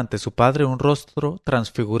mostrar ante su padre un rostro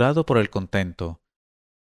transfigurado por el contento.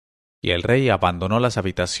 Y el rey abandonó las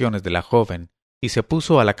habitaciones de la joven y se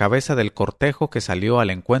puso a la cabeza del cortejo que salió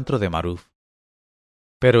al encuentro de Maruf.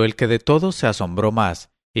 Pero el que de todos se asombró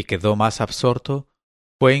más y quedó más absorto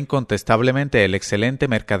fue incontestablemente el excelente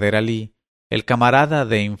mercader Alí, el camarada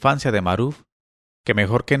de infancia de Maruf, que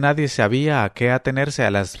mejor que nadie sabía a qué atenerse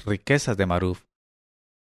a las riquezas de Maruf.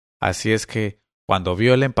 Así es que, cuando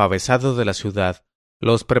vio el empavesado de la ciudad,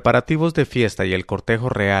 los preparativos de fiesta y el cortejo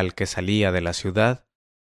real que salía de la ciudad,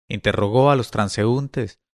 interrogó a los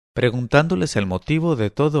transeúntes, preguntándoles el motivo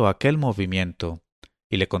de todo aquel movimiento,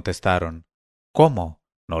 y le contestaron: «¿Cómo?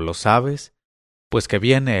 ¿No lo sabes? Pues que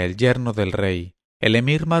viene el yerno del rey, el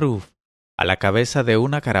emir Maruf, a la cabeza de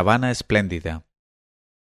una caravana espléndida».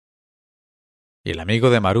 Y el amigo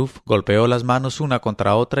de Maruf golpeó las manos una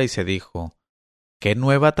contra otra y se dijo: «¿Qué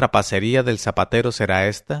nueva trapacería del zapatero será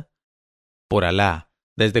esta? Por Alá,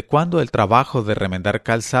 ¿desde cuándo el trabajo de remendar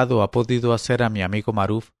calzado ha podido hacer a mi amigo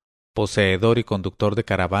Maruf poseedor y conductor de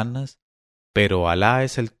caravanas? Pero Alá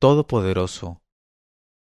es el Todopoderoso».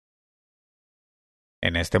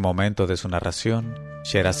 En este momento de su narración,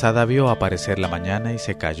 Sherazada vio aparecer la mañana y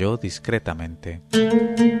se calló discretamente.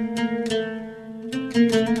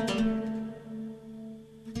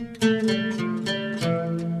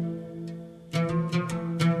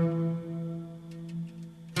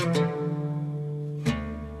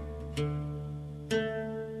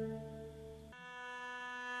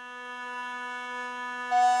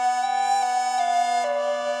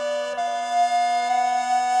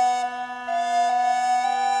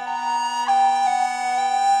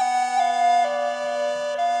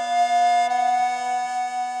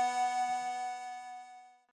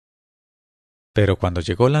 Pero cuando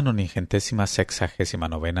llegó la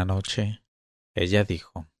 969ª noche, ella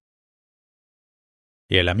dijo: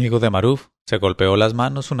 Y el amigo de Maruf se golpeó las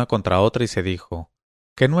manos una contra otra y se dijo: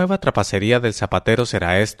 «¿Qué nueva trapacería del zapatero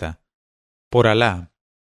será esta? Por Alá,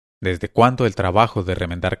 ¿desde cuándo el trabajo de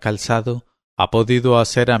remendar calzado ha podido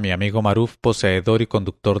hacer a mi amigo Maruf poseedor y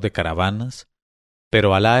conductor de caravanas?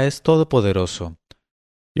 Pero Alá es todopoderoso,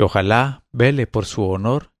 y ojalá vele por su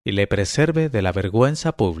honor y le preserve de la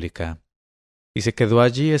vergüenza pública». Y se quedó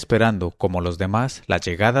allí esperando, como los demás, la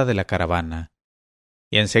llegada de la caravana.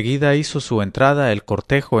 Y enseguida hizo su entrada el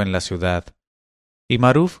cortejo en la ciudad. Y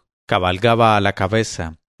Maruf cabalgaba a la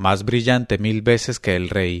cabeza, más brillante 1000 veces que el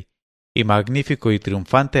rey, y magnífico y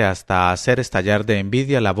triunfante hasta hacer estallar de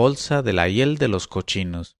envidia la bolsa de la hiel de los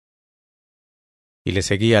cochinos. Y le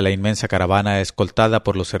seguía la inmensa caravana escoltada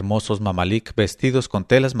por los hermosos mamalik vestidos con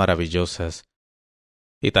telas maravillosas.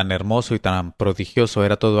 Y tan hermoso y tan prodigioso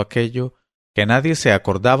era todo aquello, que nadie se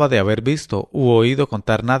acordaba de haber visto u oído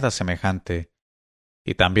contar nada semejante.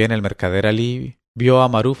 Y también el mercader Alí vio a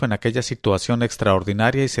Maruf en aquella situación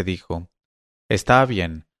extraordinaria y se dijo: «Está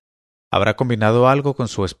bien, habrá combinado algo con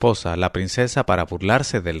su esposa, la princesa, para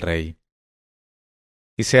burlarse del rey».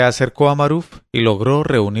 Y se acercó a Maruf y logró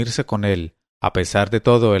reunirse con él, a pesar de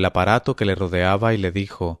todo el aparato que le rodeaba, y le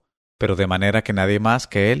dijo, pero de manera que nadie más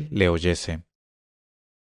que él le oyese: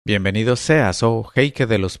 «Bienvenido seas, oh jeique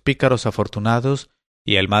de los pícaros afortunados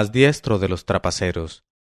y el más diestro de los trapaceros.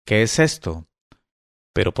 ¿Qué es esto?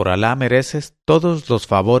 Pero por Alá mereces todos los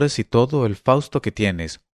favores y todo el fausto que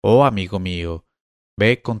tienes, oh amigo mío.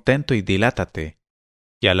 Ve contento y dilátate,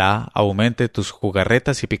 y Alá aumente tus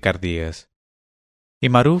jugarretas y picardías». Y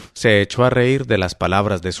Maruf se echó a reír de las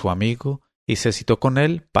palabras de su amigo y se citó con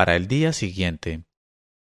él para el día siguiente.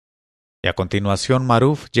 Y a continuación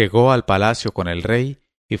Maruf llegó al palacio con el rey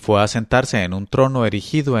y fue a sentarse en un trono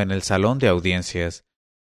erigido en el salón de audiencias,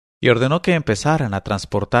 y ordenó que empezaran a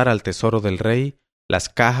transportar al tesoro del rey las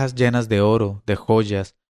cajas llenas de oro, de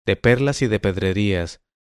joyas, de perlas y de pedrerías,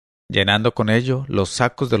 llenando con ello los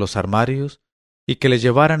sacos de los armarios, y que le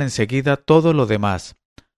llevaran enseguida todo lo demás,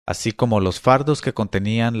 así como los fardos que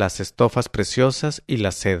contenían las estofas preciosas y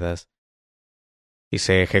las sedas. Y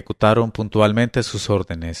se ejecutaron puntualmente sus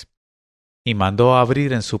órdenes. Y mandó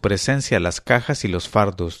abrir en su presencia las cajas y los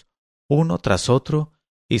fardos, uno tras otro,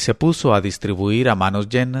 y se puso a distribuir a manos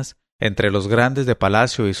llenas, entre los grandes de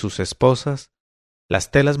palacio y sus esposas, las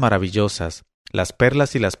telas maravillosas, las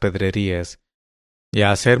perlas y las pedrerías, y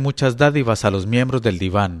a hacer muchas dádivas a los miembros del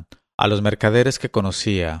diván, a los mercaderes que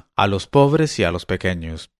conocía, a los pobres y a los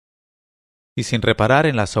pequeños. Y sin reparar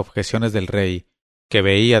en las objeciones del rey, que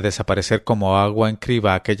veía desaparecer como agua en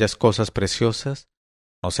criba aquellas cosas preciosas,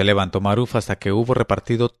 no se levantó Maruf hasta que hubo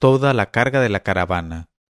repartido toda la carga de la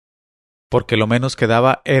caravana, porque lo menos que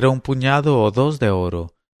daba era un puñado o dos de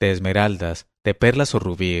oro, de esmeraldas, de perlas o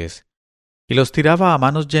rubíes, y los tiraba a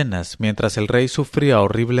manos llenas mientras el rey sufría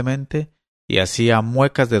horriblemente y hacía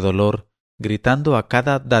muecas de dolor, gritando a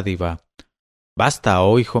cada dádiva: «Basta,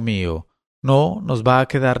 oh hijo mío, no nos va a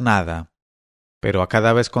quedar nada». Pero a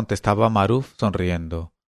cada vez contestaba Maruf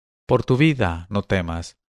sonriendo: Por tu vida, no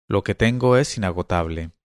temas. Lo que tengo es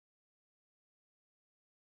inagotable.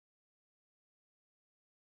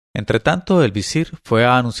 Entretanto, el visir fue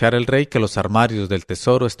a anunciar al rey que los armarios del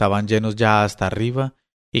tesoro estaban llenos ya hasta arriba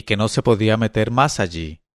y que no se podía meter más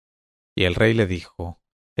allí. Y el rey le dijo: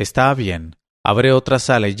 Está bien, abre otra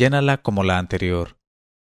sala y llénala como la anterior.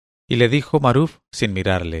 Y le dijo Maruf sin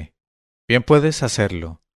mirarle: Bien puedes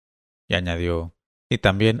hacerlo. Y añadió: Y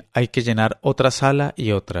también hay que llenar otra sala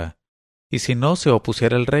y otra. Y si no se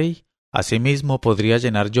opusiera el rey, asimismo podría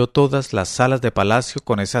llenar yo todas las salas de palacio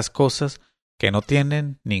con esas cosas que no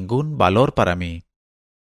tienen ningún valor para mí.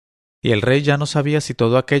 Y el rey ya no sabía si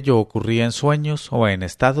todo aquello ocurría en sueños o en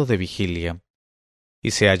estado de vigilia,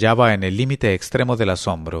 y se hallaba en el límite extremo del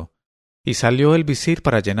asombro, y salió el visir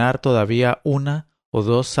para llenar todavía una o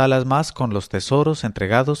dos salas más con los tesoros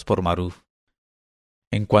entregados por Maruf.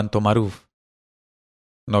 En cuanto a Maruf,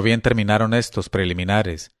 no bien terminaron estos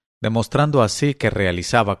preliminares, demostrando así que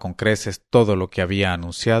realizaba con creces todo lo que había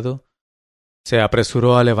anunciado, se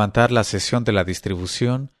apresuró a levantar la sesión de la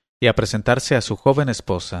distribución y a presentarse a su joven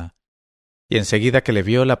esposa, y enseguida que le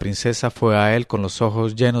vio la princesa fue a él con los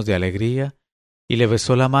ojos llenos de alegría, y le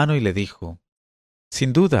besó la mano y le dijo: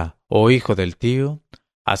 Sin duda, oh hijo del tío,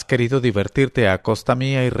 has querido divertirte a costa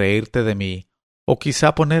mía y reírte de mí, o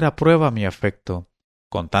quizá poner a prueba mi afecto,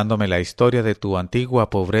 contándome la historia de tu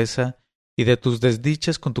antigua pobreza y de tus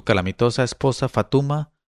desdichas con tu calamitosa esposa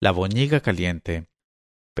Fatuma, la boñiga caliente.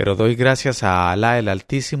 Pero doy gracias a Alá el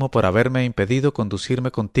Altísimo por haberme impedido conducirme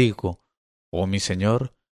contigo, oh mi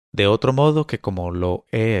señor, de otro modo que como lo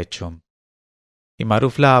he hecho. Y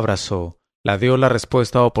Maruf la abrazó, la dio la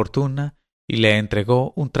respuesta oportuna, y le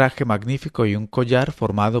entregó un traje magnífico y un collar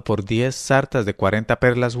formado por 10 sartas de 40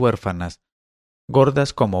 perlas huérfanas,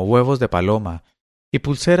 gordas como huevos de paloma, y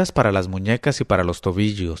pulseras para las muñecas y para los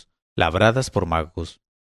tobillos, labradas por magos.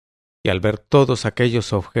 Y al ver todos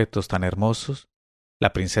aquellos objetos tan hermosos,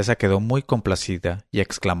 la princesa quedó muy complacida y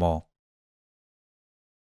exclamó: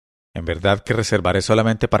 En verdad que reservaré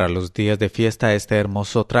solamente para los días de fiesta este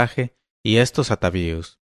hermoso traje y estos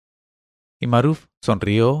atavíos. Y Maruf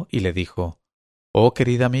sonrió y le dijo: Oh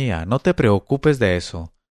querida mía, no te preocupes de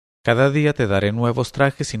eso. Cada día te daré nuevos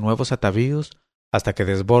trajes y nuevos atavíos hasta que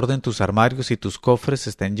desborden tus armarios y tus cofres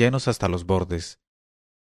estén llenos hasta los bordes.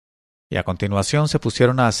 Y a continuación se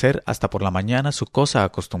pusieron a hacer hasta por la mañana su cosa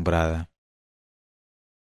acostumbrada.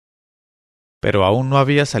 Pero aún no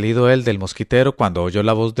había salido él del mosquitero cuando oyó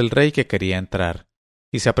la voz del rey que quería entrar,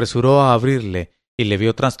 y se apresuró a abrirle, y le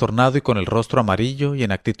vio trastornado y con el rostro amarillo y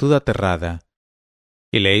en actitud aterrada.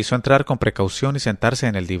 Y le hizo entrar con precaución y sentarse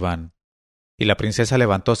en el diván. Y la princesa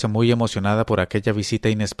levantóse muy emocionada por aquella visita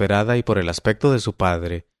inesperada y por el aspecto de su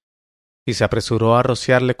padre, y se apresuró a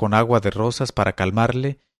rociarle con agua de rosas para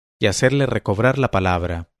calmarle y hacerle recobrar la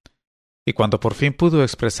palabra. Y cuando por fin pudo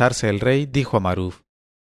expresarse el rey, dijo a Maruf: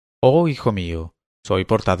 Oh, hijo mío, soy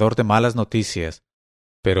portador de malas noticias,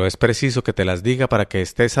 pero es preciso que te las diga para que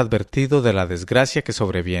estés advertido de la desgracia que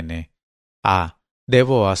sobreviene.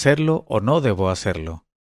 ¿Debo hacerlo o no debo hacerlo?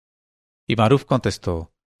 Y Maruf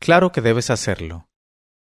contestó: Claro que debes hacerlo.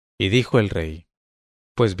 Y dijo el rey: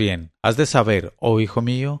 Pues bien, has de saber, oh hijo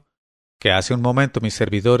mío, que hace un momento mis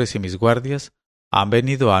servidores y mis guardias han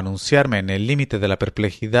venido a anunciarme en el límite de la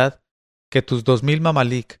perplejidad que tus 2000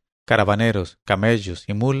 mamalik, caravaneros, camellos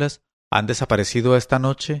y mulas han desaparecido esta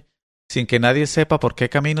noche sin que nadie sepa por qué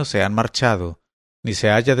camino se han marchado, ni se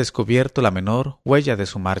haya descubierto la menor huella de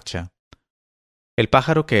su marcha. El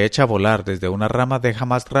pájaro que echa a volar desde una rama deja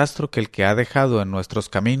más rastro que el que ha dejado en nuestros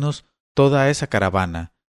caminos toda esa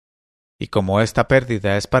caravana. Y como esta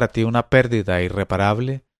pérdida es para ti una pérdida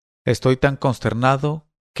irreparable, estoy tan consternado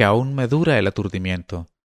que aún me dura el aturdimiento.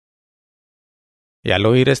 Y al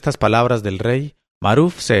oír estas palabras del rey,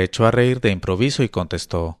 Maruf se echó a reír de improviso y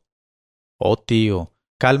contestó: Oh tío,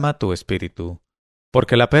 calma tu espíritu,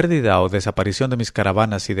 porque la pérdida o desaparición de mis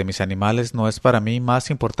caravanas y de mis animales no es para mí más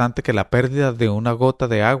importante que la pérdida de una gota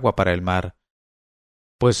de agua para el mar.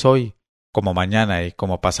 Pues hoy, como mañana y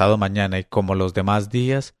como pasado mañana y como los demás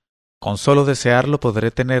días, con solo desearlo podré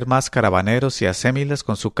tener más caravaneros y acémilas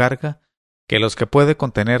con su carga que los que puede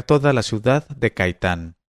contener toda la ciudad de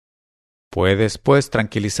Caitán. Puedes, pues,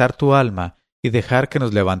 tranquilizar tu alma y dejar que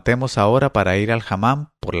nos levantemos ahora para ir al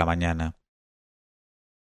hammam por la mañana.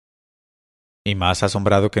 Y más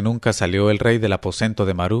asombrado que nunca salió el rey del aposento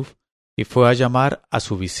de Maruf y fue a llamar a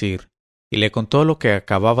su visir, y le contó lo que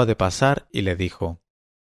acababa de pasar y le dijo: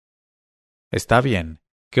 Está bien,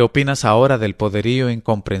 ¿qué opinas ahora del poderío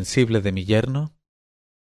incomprensible de mi yerno?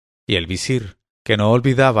 Y el visir, que no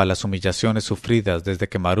olvidaba las humillaciones sufridas desde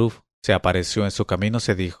que Maruf se apareció en su camino,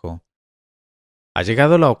 se dijo: ha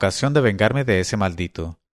llegado la ocasión de vengarme de ese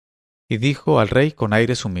maldito. Y dijo al rey con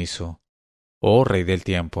aire sumiso: Oh rey del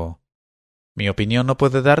tiempo, mi opinión no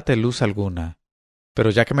puede darte luz alguna, pero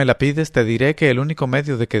ya que me la pides te diré que el único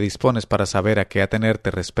medio de que dispones para saber a qué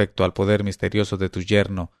atenerte respecto al poder misterioso de tu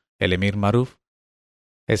yerno, el emir Maruf,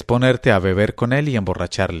 es ponerte a beber con él y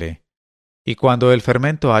emborracharle, y cuando el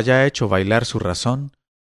fermento haya hecho bailar su razón,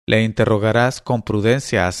 le interrogarás con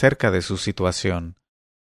prudencia acerca de su situación,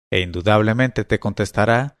 e indudablemente te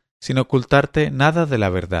contestará sin ocultarte nada de la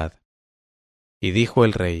verdad. Y dijo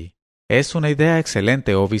el rey: Es una idea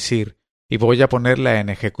excelente, oh visir, y voy a ponerla en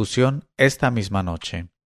ejecución esta misma noche.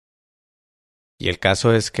 Y el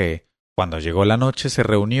caso es que, cuando llegó la noche, se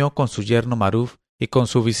reunió con su yerno Maruf y con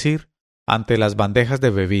su visir ante las bandejas de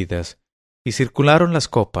bebidas, y circularon las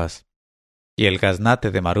copas, y el gaznate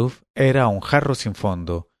de Maruf era un jarro sin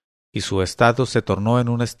fondo, y su estado se tornó en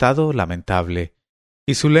un estado lamentable,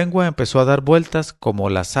 y su lengua empezó a dar vueltas como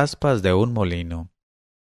las aspas de un molino.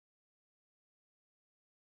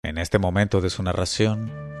 En este momento de su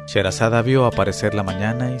narración, Sherazada vio aparecer la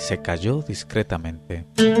mañana y se calló discretamente.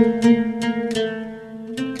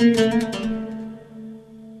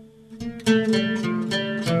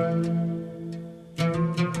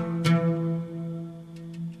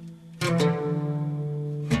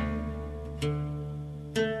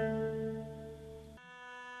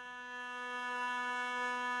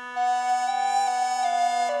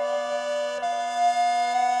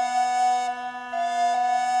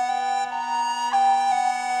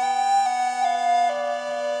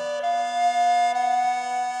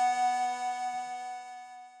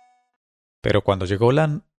 Pero cuando llegó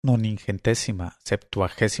la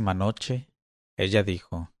 97ª noche, ella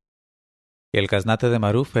dijo: Y el gaznate de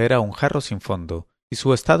Maruf era un jarro sin fondo, y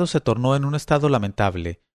su estado se tornó en un estado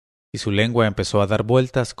lamentable, y su lengua empezó a dar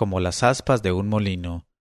vueltas como las aspas de un molino.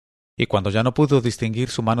 Y cuando ya no pudo distinguir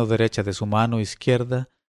su mano derecha de su mano izquierda,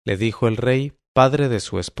 le dijo el rey, padre de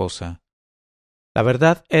su esposa: La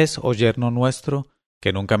verdad es, oh yerno nuestro,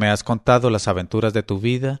 que nunca me has contado las aventuras de tu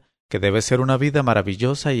vida, que debe ser una vida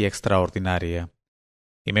maravillosa y extraordinaria.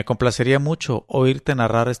 Y me complacería mucho oírte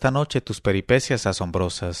narrar esta noche tus peripecias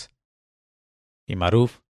asombrosas. Y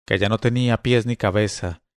Maruf, que ya no tenía pies ni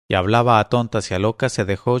cabeza, y hablaba a tontas y a locas, se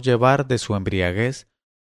dejó llevar de su embriaguez,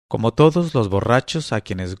 como todos los borrachos a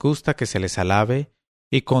quienes gusta que se les alabe,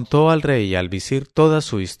 y contó al rey y al visir toda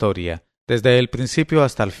su historia, desde el principio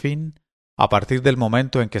hasta el fin, a partir del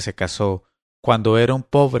momento en que se casó, cuando era un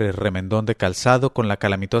pobre remendón de calzado con la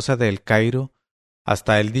calamitosa de El Cairo,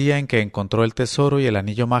 hasta el día en que encontró el tesoro y el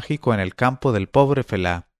anillo mágico en el campo del pobre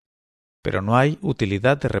Felá, pero no hay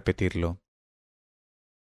utilidad de repetirlo.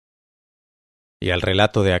 Y al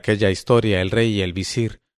relato de aquella historia el rey y el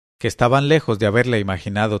visir, que estaban lejos de haberla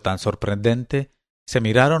imaginado tan sorprendente, se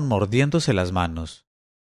miraron mordiéndose las manos.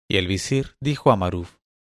 Y el visir dijo a Maruf: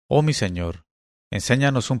 Oh mi señor,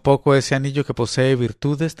 enséñanos un poco ese anillo que posee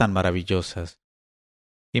virtudes tan maravillosas.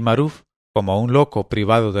 Y Maruf, como un loco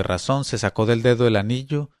privado de razón, se sacó del dedo el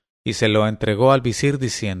anillo y se lo entregó al visir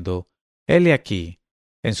diciendo: Hele aquí,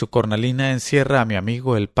 en su cornalina encierra a mi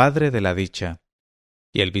amigo el padre de la dicha.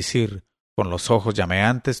 Y el visir, con los ojos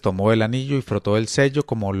llameantes, tomó el anillo y frotó el sello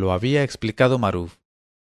como lo había explicado Maruf.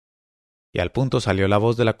 Y al punto salió la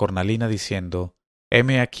voz de la cornalina diciendo: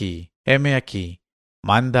 heme aquí,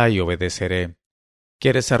 manda y obedeceré.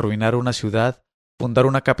 ¿Quieres arruinar una ciudad, fundar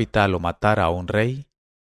una capital o matar a un rey?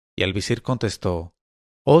 Y el visir contestó: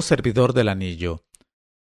 Oh servidor del anillo,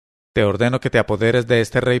 te ordeno que te apoderes de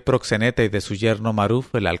este rey proxeneta y de su yerno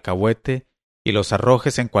Maruf el alcahuete, y los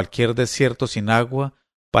arrojes en cualquier desierto sin agua,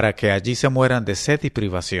 para que allí se mueran de sed y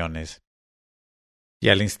privaciones. Y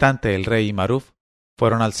al instante el rey y Maruf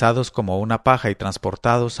fueron alzados como una paja y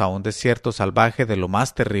transportados a un desierto salvaje de lo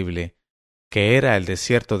más terrible, que era el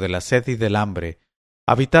desierto de la sed y del hambre,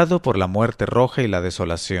 habitado por la muerte roja y la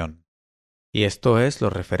desolación. Y esto es lo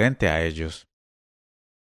referente a ellos.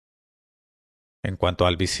 En cuanto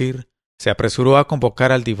al visir, se apresuró a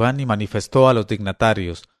convocar al diván y manifestó a los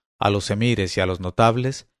dignatarios, a los emires y a los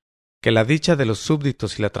notables, que la dicha de los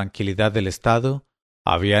súbditos y la tranquilidad del Estado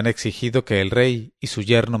habían exigido que el rey y su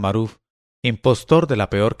yerno Maruf, impostor de la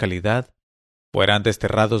peor calidad, fueran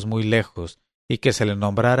desterrados muy lejos y que se le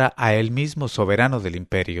nombrara a él mismo soberano del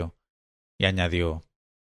imperio. Y añadió: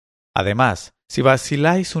 Además, si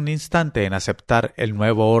vaciláis un instante en aceptar el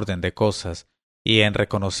nuevo orden de cosas y en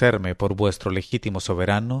reconocerme por vuestro legítimo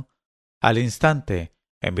soberano, al instante,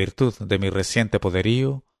 en virtud de mi reciente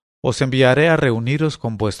poderío, os enviaré a reuniros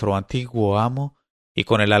con vuestro antiguo amo y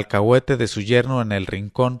con el alcahuete de su yerno en el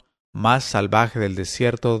rincón más salvaje del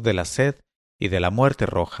desierto de la sed y de la muerte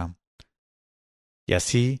roja. Y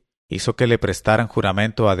así, hizo que le prestaran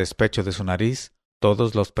juramento a despecho de su nariz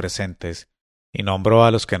todos los presentes, y nombró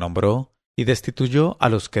a los que nombró, y destituyó a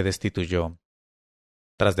los que destituyó.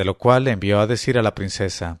 Tras de lo cual le envió a decir a la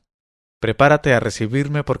princesa: «Prepárate a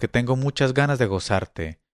recibirme porque tengo muchas ganas de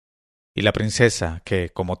gozarte». Y la princesa, que,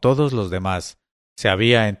 como todos los demás, se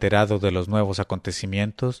había enterado de los nuevos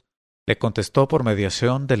acontecimientos, le contestó por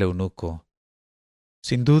mediación del eunuco: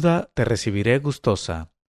 «Sin duda te recibiré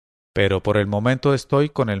gustosa, pero por el momento estoy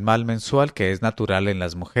con el mal mensual que es natural en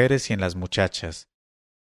las mujeres y en las muchachas.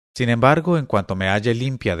 Sin embargo, en cuanto me halle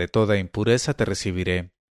limpia de toda impureza, te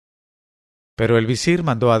recibiré». Pero el visir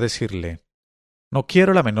mandó a decirle: «No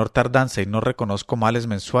quiero la menor tardanza y no reconozco males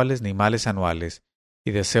mensuales ni males anuales,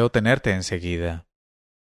 y deseo tenerte enseguida».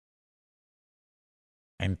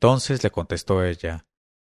 Entonces le contestó ella: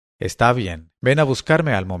 «Está bien, ven a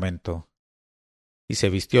buscarme al momento». Y se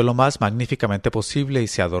vistió lo más magníficamente posible y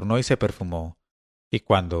se adornó y se perfumó. Y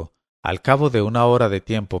cuando, al cabo de una hora de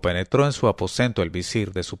tiempo, penetró en su aposento el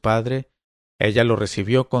visir de su padre, ella lo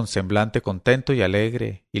recibió con semblante contento y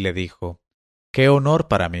alegre, y le dijo: «¡Qué honor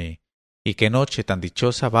para mí! ¿Y qué noche tan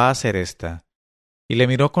dichosa va a ser esta?». Y le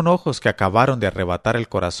miró con ojos que acabaron de arrebatar el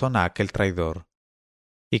corazón a aquel traidor.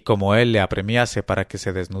 Y como él le apremiase para que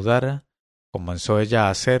se desnudara, comenzó ella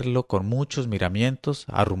a hacerlo con muchos miramientos,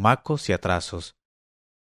 arrumacos y atrasos.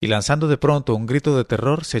 Y lanzando de pronto un grito de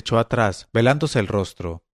terror, se echó atrás, velándose el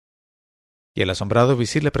rostro. Y el asombrado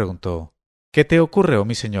visir le preguntó: «¿Qué te ocurre, oh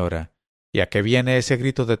mi señora? ¿Y a qué viene ese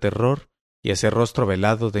grito de terror y ese rostro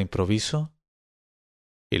velado de improviso?».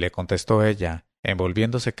 Y le contestó ella,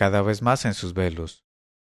 envolviéndose cada vez más en sus velos: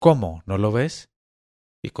 «¿Cómo? ¿No lo ves?».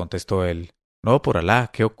 Y contestó él: «No, por Alá,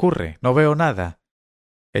 ¿qué ocurre? No veo nada».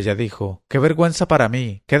 Ella dijo: «¡Qué vergüenza para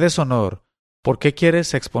mí! ¡Qué deshonor! ¿Por qué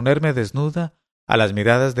quieres exponerme desnuda a las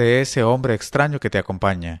miradas de ese hombre extraño que te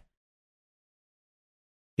acompaña?».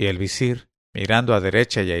 Y el visir, mirando a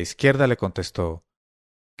derecha y a izquierda, le contestó: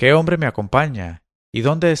 «¿Qué hombre me acompaña? ¿Y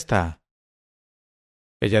dónde está?».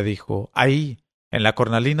 Ella dijo: «Ahí, en la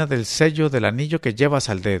cornalina del sello del anillo que llevas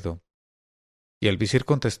al dedo». Y el visir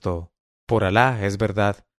contestó: «Por Alá, es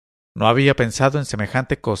verdad, no había pensado en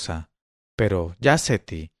semejante cosa, pero ya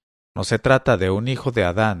Seti, no se trata de un hijo de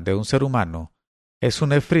Adán, de un ser humano, es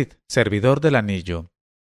un efrit, servidor del anillo».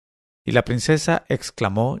 Y la princesa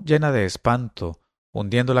exclamó llena de espanto,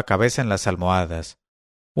 hundiendo la cabeza en las almohadas: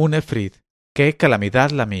 «Un efrit, qué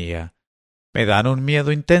calamidad la mía. Me dan un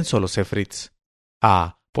miedo intenso los efrits.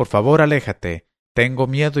 Ah, por favor, aléjate, tengo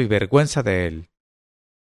miedo y vergüenza de él».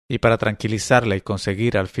 Y para tranquilizarla y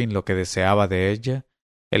conseguir al fin lo que deseaba de ella,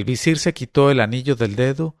 el visir se quitó el anillo del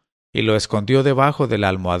dedo y lo escondió debajo del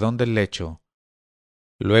almohadón del lecho.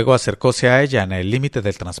 Luego acercóse a ella en el límite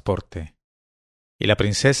del transporte. Y la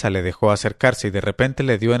princesa le dejó acercarse y de repente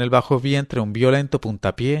le dio en el bajo vientre un violento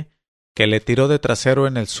puntapié que le tiró de trasero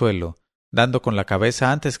en el suelo, dando con la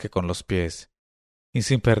cabeza antes que con los pies. Y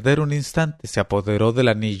sin perder un instante se apoderó del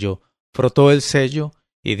anillo, frotó el sello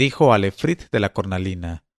y dijo al efrit de la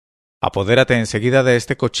cornalina: «Apodérate enseguida de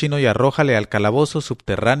este cochino y arrójale al calabozo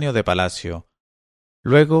subterráneo de palacio.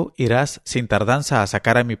 Luego irás sin tardanza a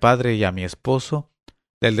sacar a mi padre y a mi esposo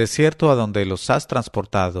del desierto a donde los has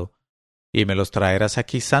transportado, y me los traerás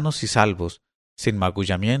aquí sanos y salvos, sin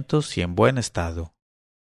magullamientos y en buen estado».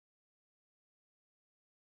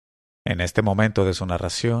 En este momento de su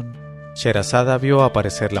narración, Sherazada vio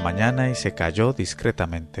aparecer la mañana y se calló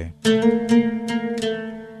discretamente.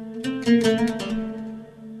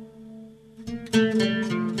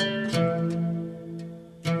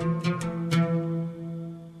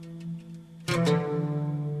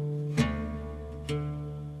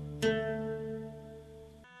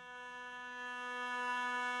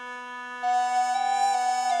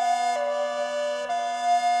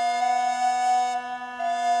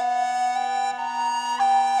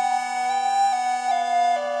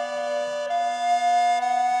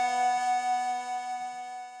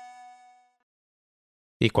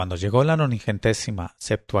 Y cuando llegó la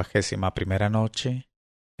 91ª noche,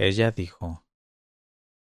 ella dijo: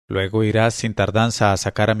 «Luego irás sin tardanza a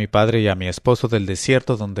sacar a mi padre y a mi esposo del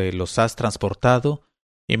desierto donde los has transportado,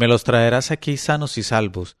 y me los traerás aquí sanos y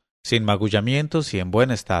salvos, sin magullamientos y en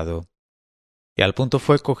buen estado». Y al punto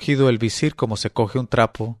fue cogido el visir como se coge un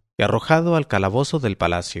trapo y arrojado al calabozo del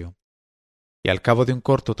palacio. Y al cabo de un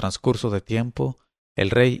corto transcurso de tiempo,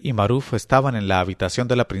 el rey y Maruf estaban en la habitación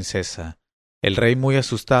de la princesa, el rey muy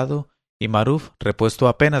asustado y Maruf repuesto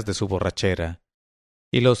apenas de su borrachera.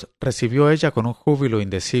 Y los recibió ella con un júbilo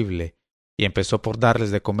indecible, y empezó por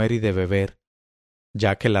darles de comer y de beber,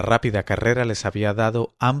 ya que la rápida carrera les había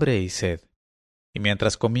dado hambre y sed. Y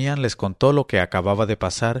mientras comían les contó lo que acababa de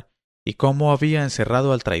pasar y cómo había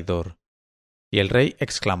encerrado al traidor. Y el rey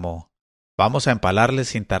exclamó: «Vamos a empalarle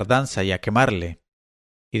sin tardanza y a quemarle».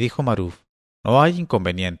 Y dijo Maruf: «No hay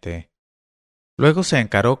inconveniente». Luego se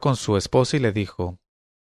encaró con su esposa y le dijo: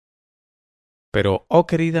 «Pero, oh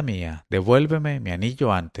querida mía, devuélveme mi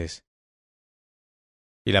anillo antes».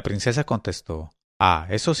 Y la princesa contestó: «Ah,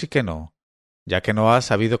 eso sí que no. Ya que no has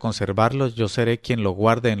sabido conservarlo, yo seré quien lo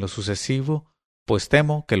guarde en lo sucesivo, pues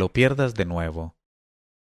temo que lo pierdas de nuevo».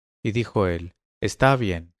 Y dijo él: «Está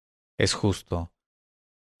bien, es justo».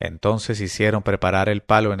 Entonces hicieron preparar el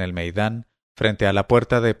palo en el Meidán, frente a la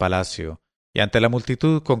puerta de palacio, y ante la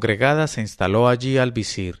multitud congregada se instaló allí al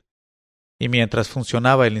visir. Y mientras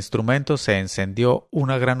funcionaba el instrumento se encendió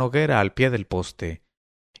una gran hoguera al pie del poste,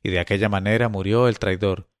 y de aquella manera murió el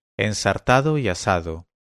traidor, ensartado y asado.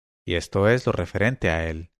 Y esto es lo referente a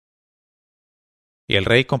él. Y el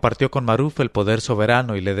rey compartió con Maruf el poder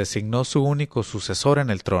soberano y le designó su único sucesor en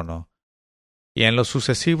el trono. Y en lo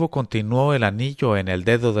sucesivo continuó el anillo en el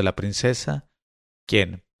dedo de la princesa,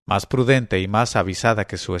 quien, más prudente y más avisada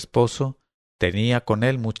que su esposo, tenía con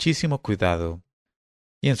él muchísimo cuidado.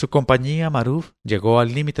 Y en su compañía Maruf llegó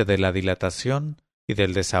al límite de la dilatación y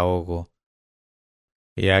del desahogo.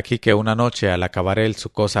 Y aquí que una noche, al acabar él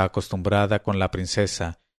su cosa acostumbrada con la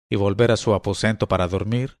princesa y volver a su aposento para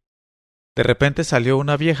dormir, de repente salió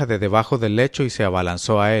una vieja de debajo del lecho y se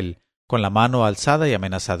abalanzó a él, con la mano alzada y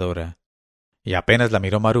amenazadora. Y apenas la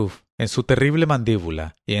miró Maruf, en su terrible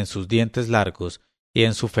mandíbula, y en sus dientes largos, y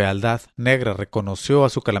en su fealdad negra reconoció a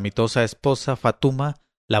su calamitosa esposa Fatuma,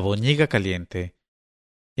 la boñiga caliente.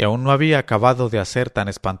 Y aún no había acabado de hacer tan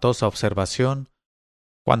espantosa observación,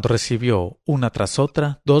 cuando recibió, una tras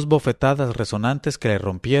otra, 2 bofetadas resonantes que le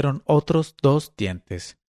rompieron otros 2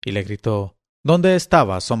 dientes, y le gritó: «¿Dónde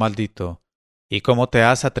estabas, oh maldito? ¿Y cómo te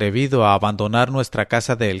has atrevido a abandonar nuestra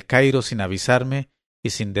casa de El Cairo sin avisarme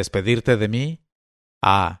y sin despedirte de mí?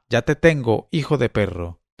 Ah, ya te tengo, hijo de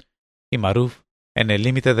perro». Y Maruf, en el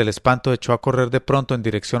límite del espanto, echó a correr de pronto en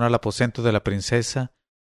dirección al aposento de la princesa,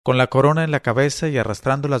 con la corona en la cabeza y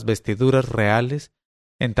arrastrando las vestiduras reales,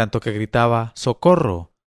 en tanto que gritaba: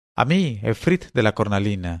 «¡Socorro! ¡A mí, Efrit de la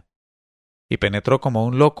cornalina!». Y penetró como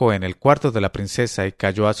un loco en el cuarto de la princesa y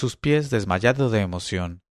cayó a sus pies desmayado de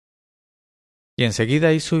emoción. Y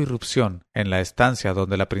enseguida hizo irrupción en la estancia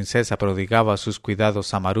donde la princesa prodigaba sus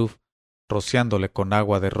cuidados a Maruf, rociándole con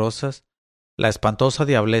agua de rosas, la espantosa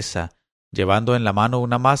diableza, llevando en la mano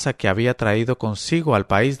una masa que había traído consigo al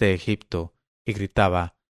país de Egipto, y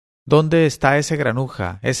gritaba: «¿Dónde está ese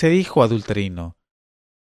granuja, ese hijo adulterino?».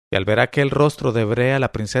 Y al ver aquel rostro de brea,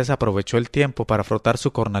 la princesa aprovechó el tiempo para frotar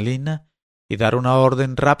su cornalina y dar una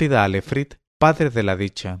orden rápida al Efrit, padre de la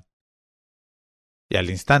dicha. Y al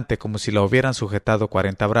instante, como si la hubieran sujetado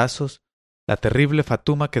 40 brazos, la terrible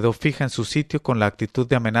Fatuma quedó fija en su sitio con la actitud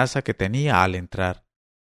de amenaza que tenía al entrar.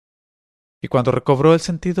 Y cuando recobró el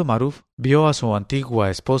sentido, Maruf vio a su antigua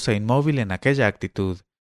esposa inmóvil en aquella actitud,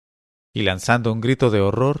 y lanzando un grito de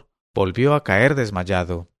horror, volvió a caer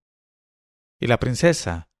desmayado. Y la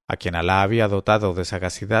princesa, a quien Alá había dotado de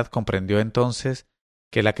sagacidad, comprendió entonces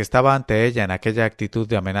que la que estaba ante ella en aquella actitud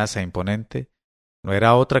de amenaza imponente no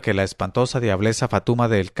era otra que la espantosa diableza Fatuma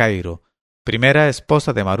de El Cairo, primera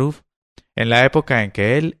esposa de Maruf, en la época en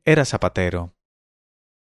que él era zapatero.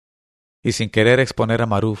 Y sin querer exponer a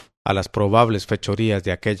Maruf a las probables fechorías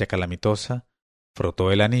de aquella calamitosa,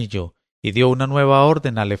 frotó el anillo y dio una nueva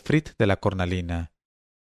orden al Efrit de la cornalina.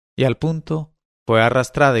 Y al punto fue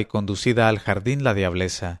arrastrada y conducida al jardín la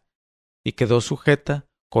diableza, y quedó sujeta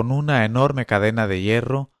con una enorme cadena de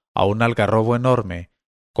hierro a un algarrobo enorme,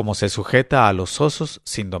 como se sujeta a los osos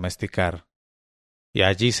sin domesticar. Y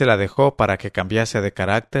allí se la dejó para que cambiase de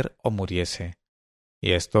carácter o muriese.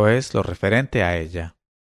 Y esto es lo referente a ella.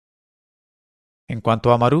 En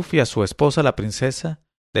cuanto a Maruf y a su esposa la princesa,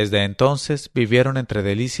 desde entonces vivieron entre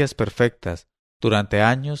delicias perfectas durante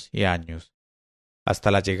años y años,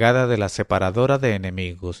 hasta la llegada de la separadora de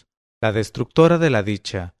enemigos, la destructora de la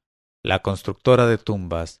dicha, la constructora de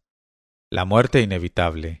tumbas, la muerte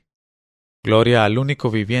inevitable. Gloria al único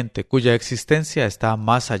viviente cuya existencia está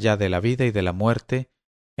más allá de la vida y de la muerte,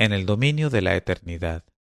 en el dominio de la eternidad.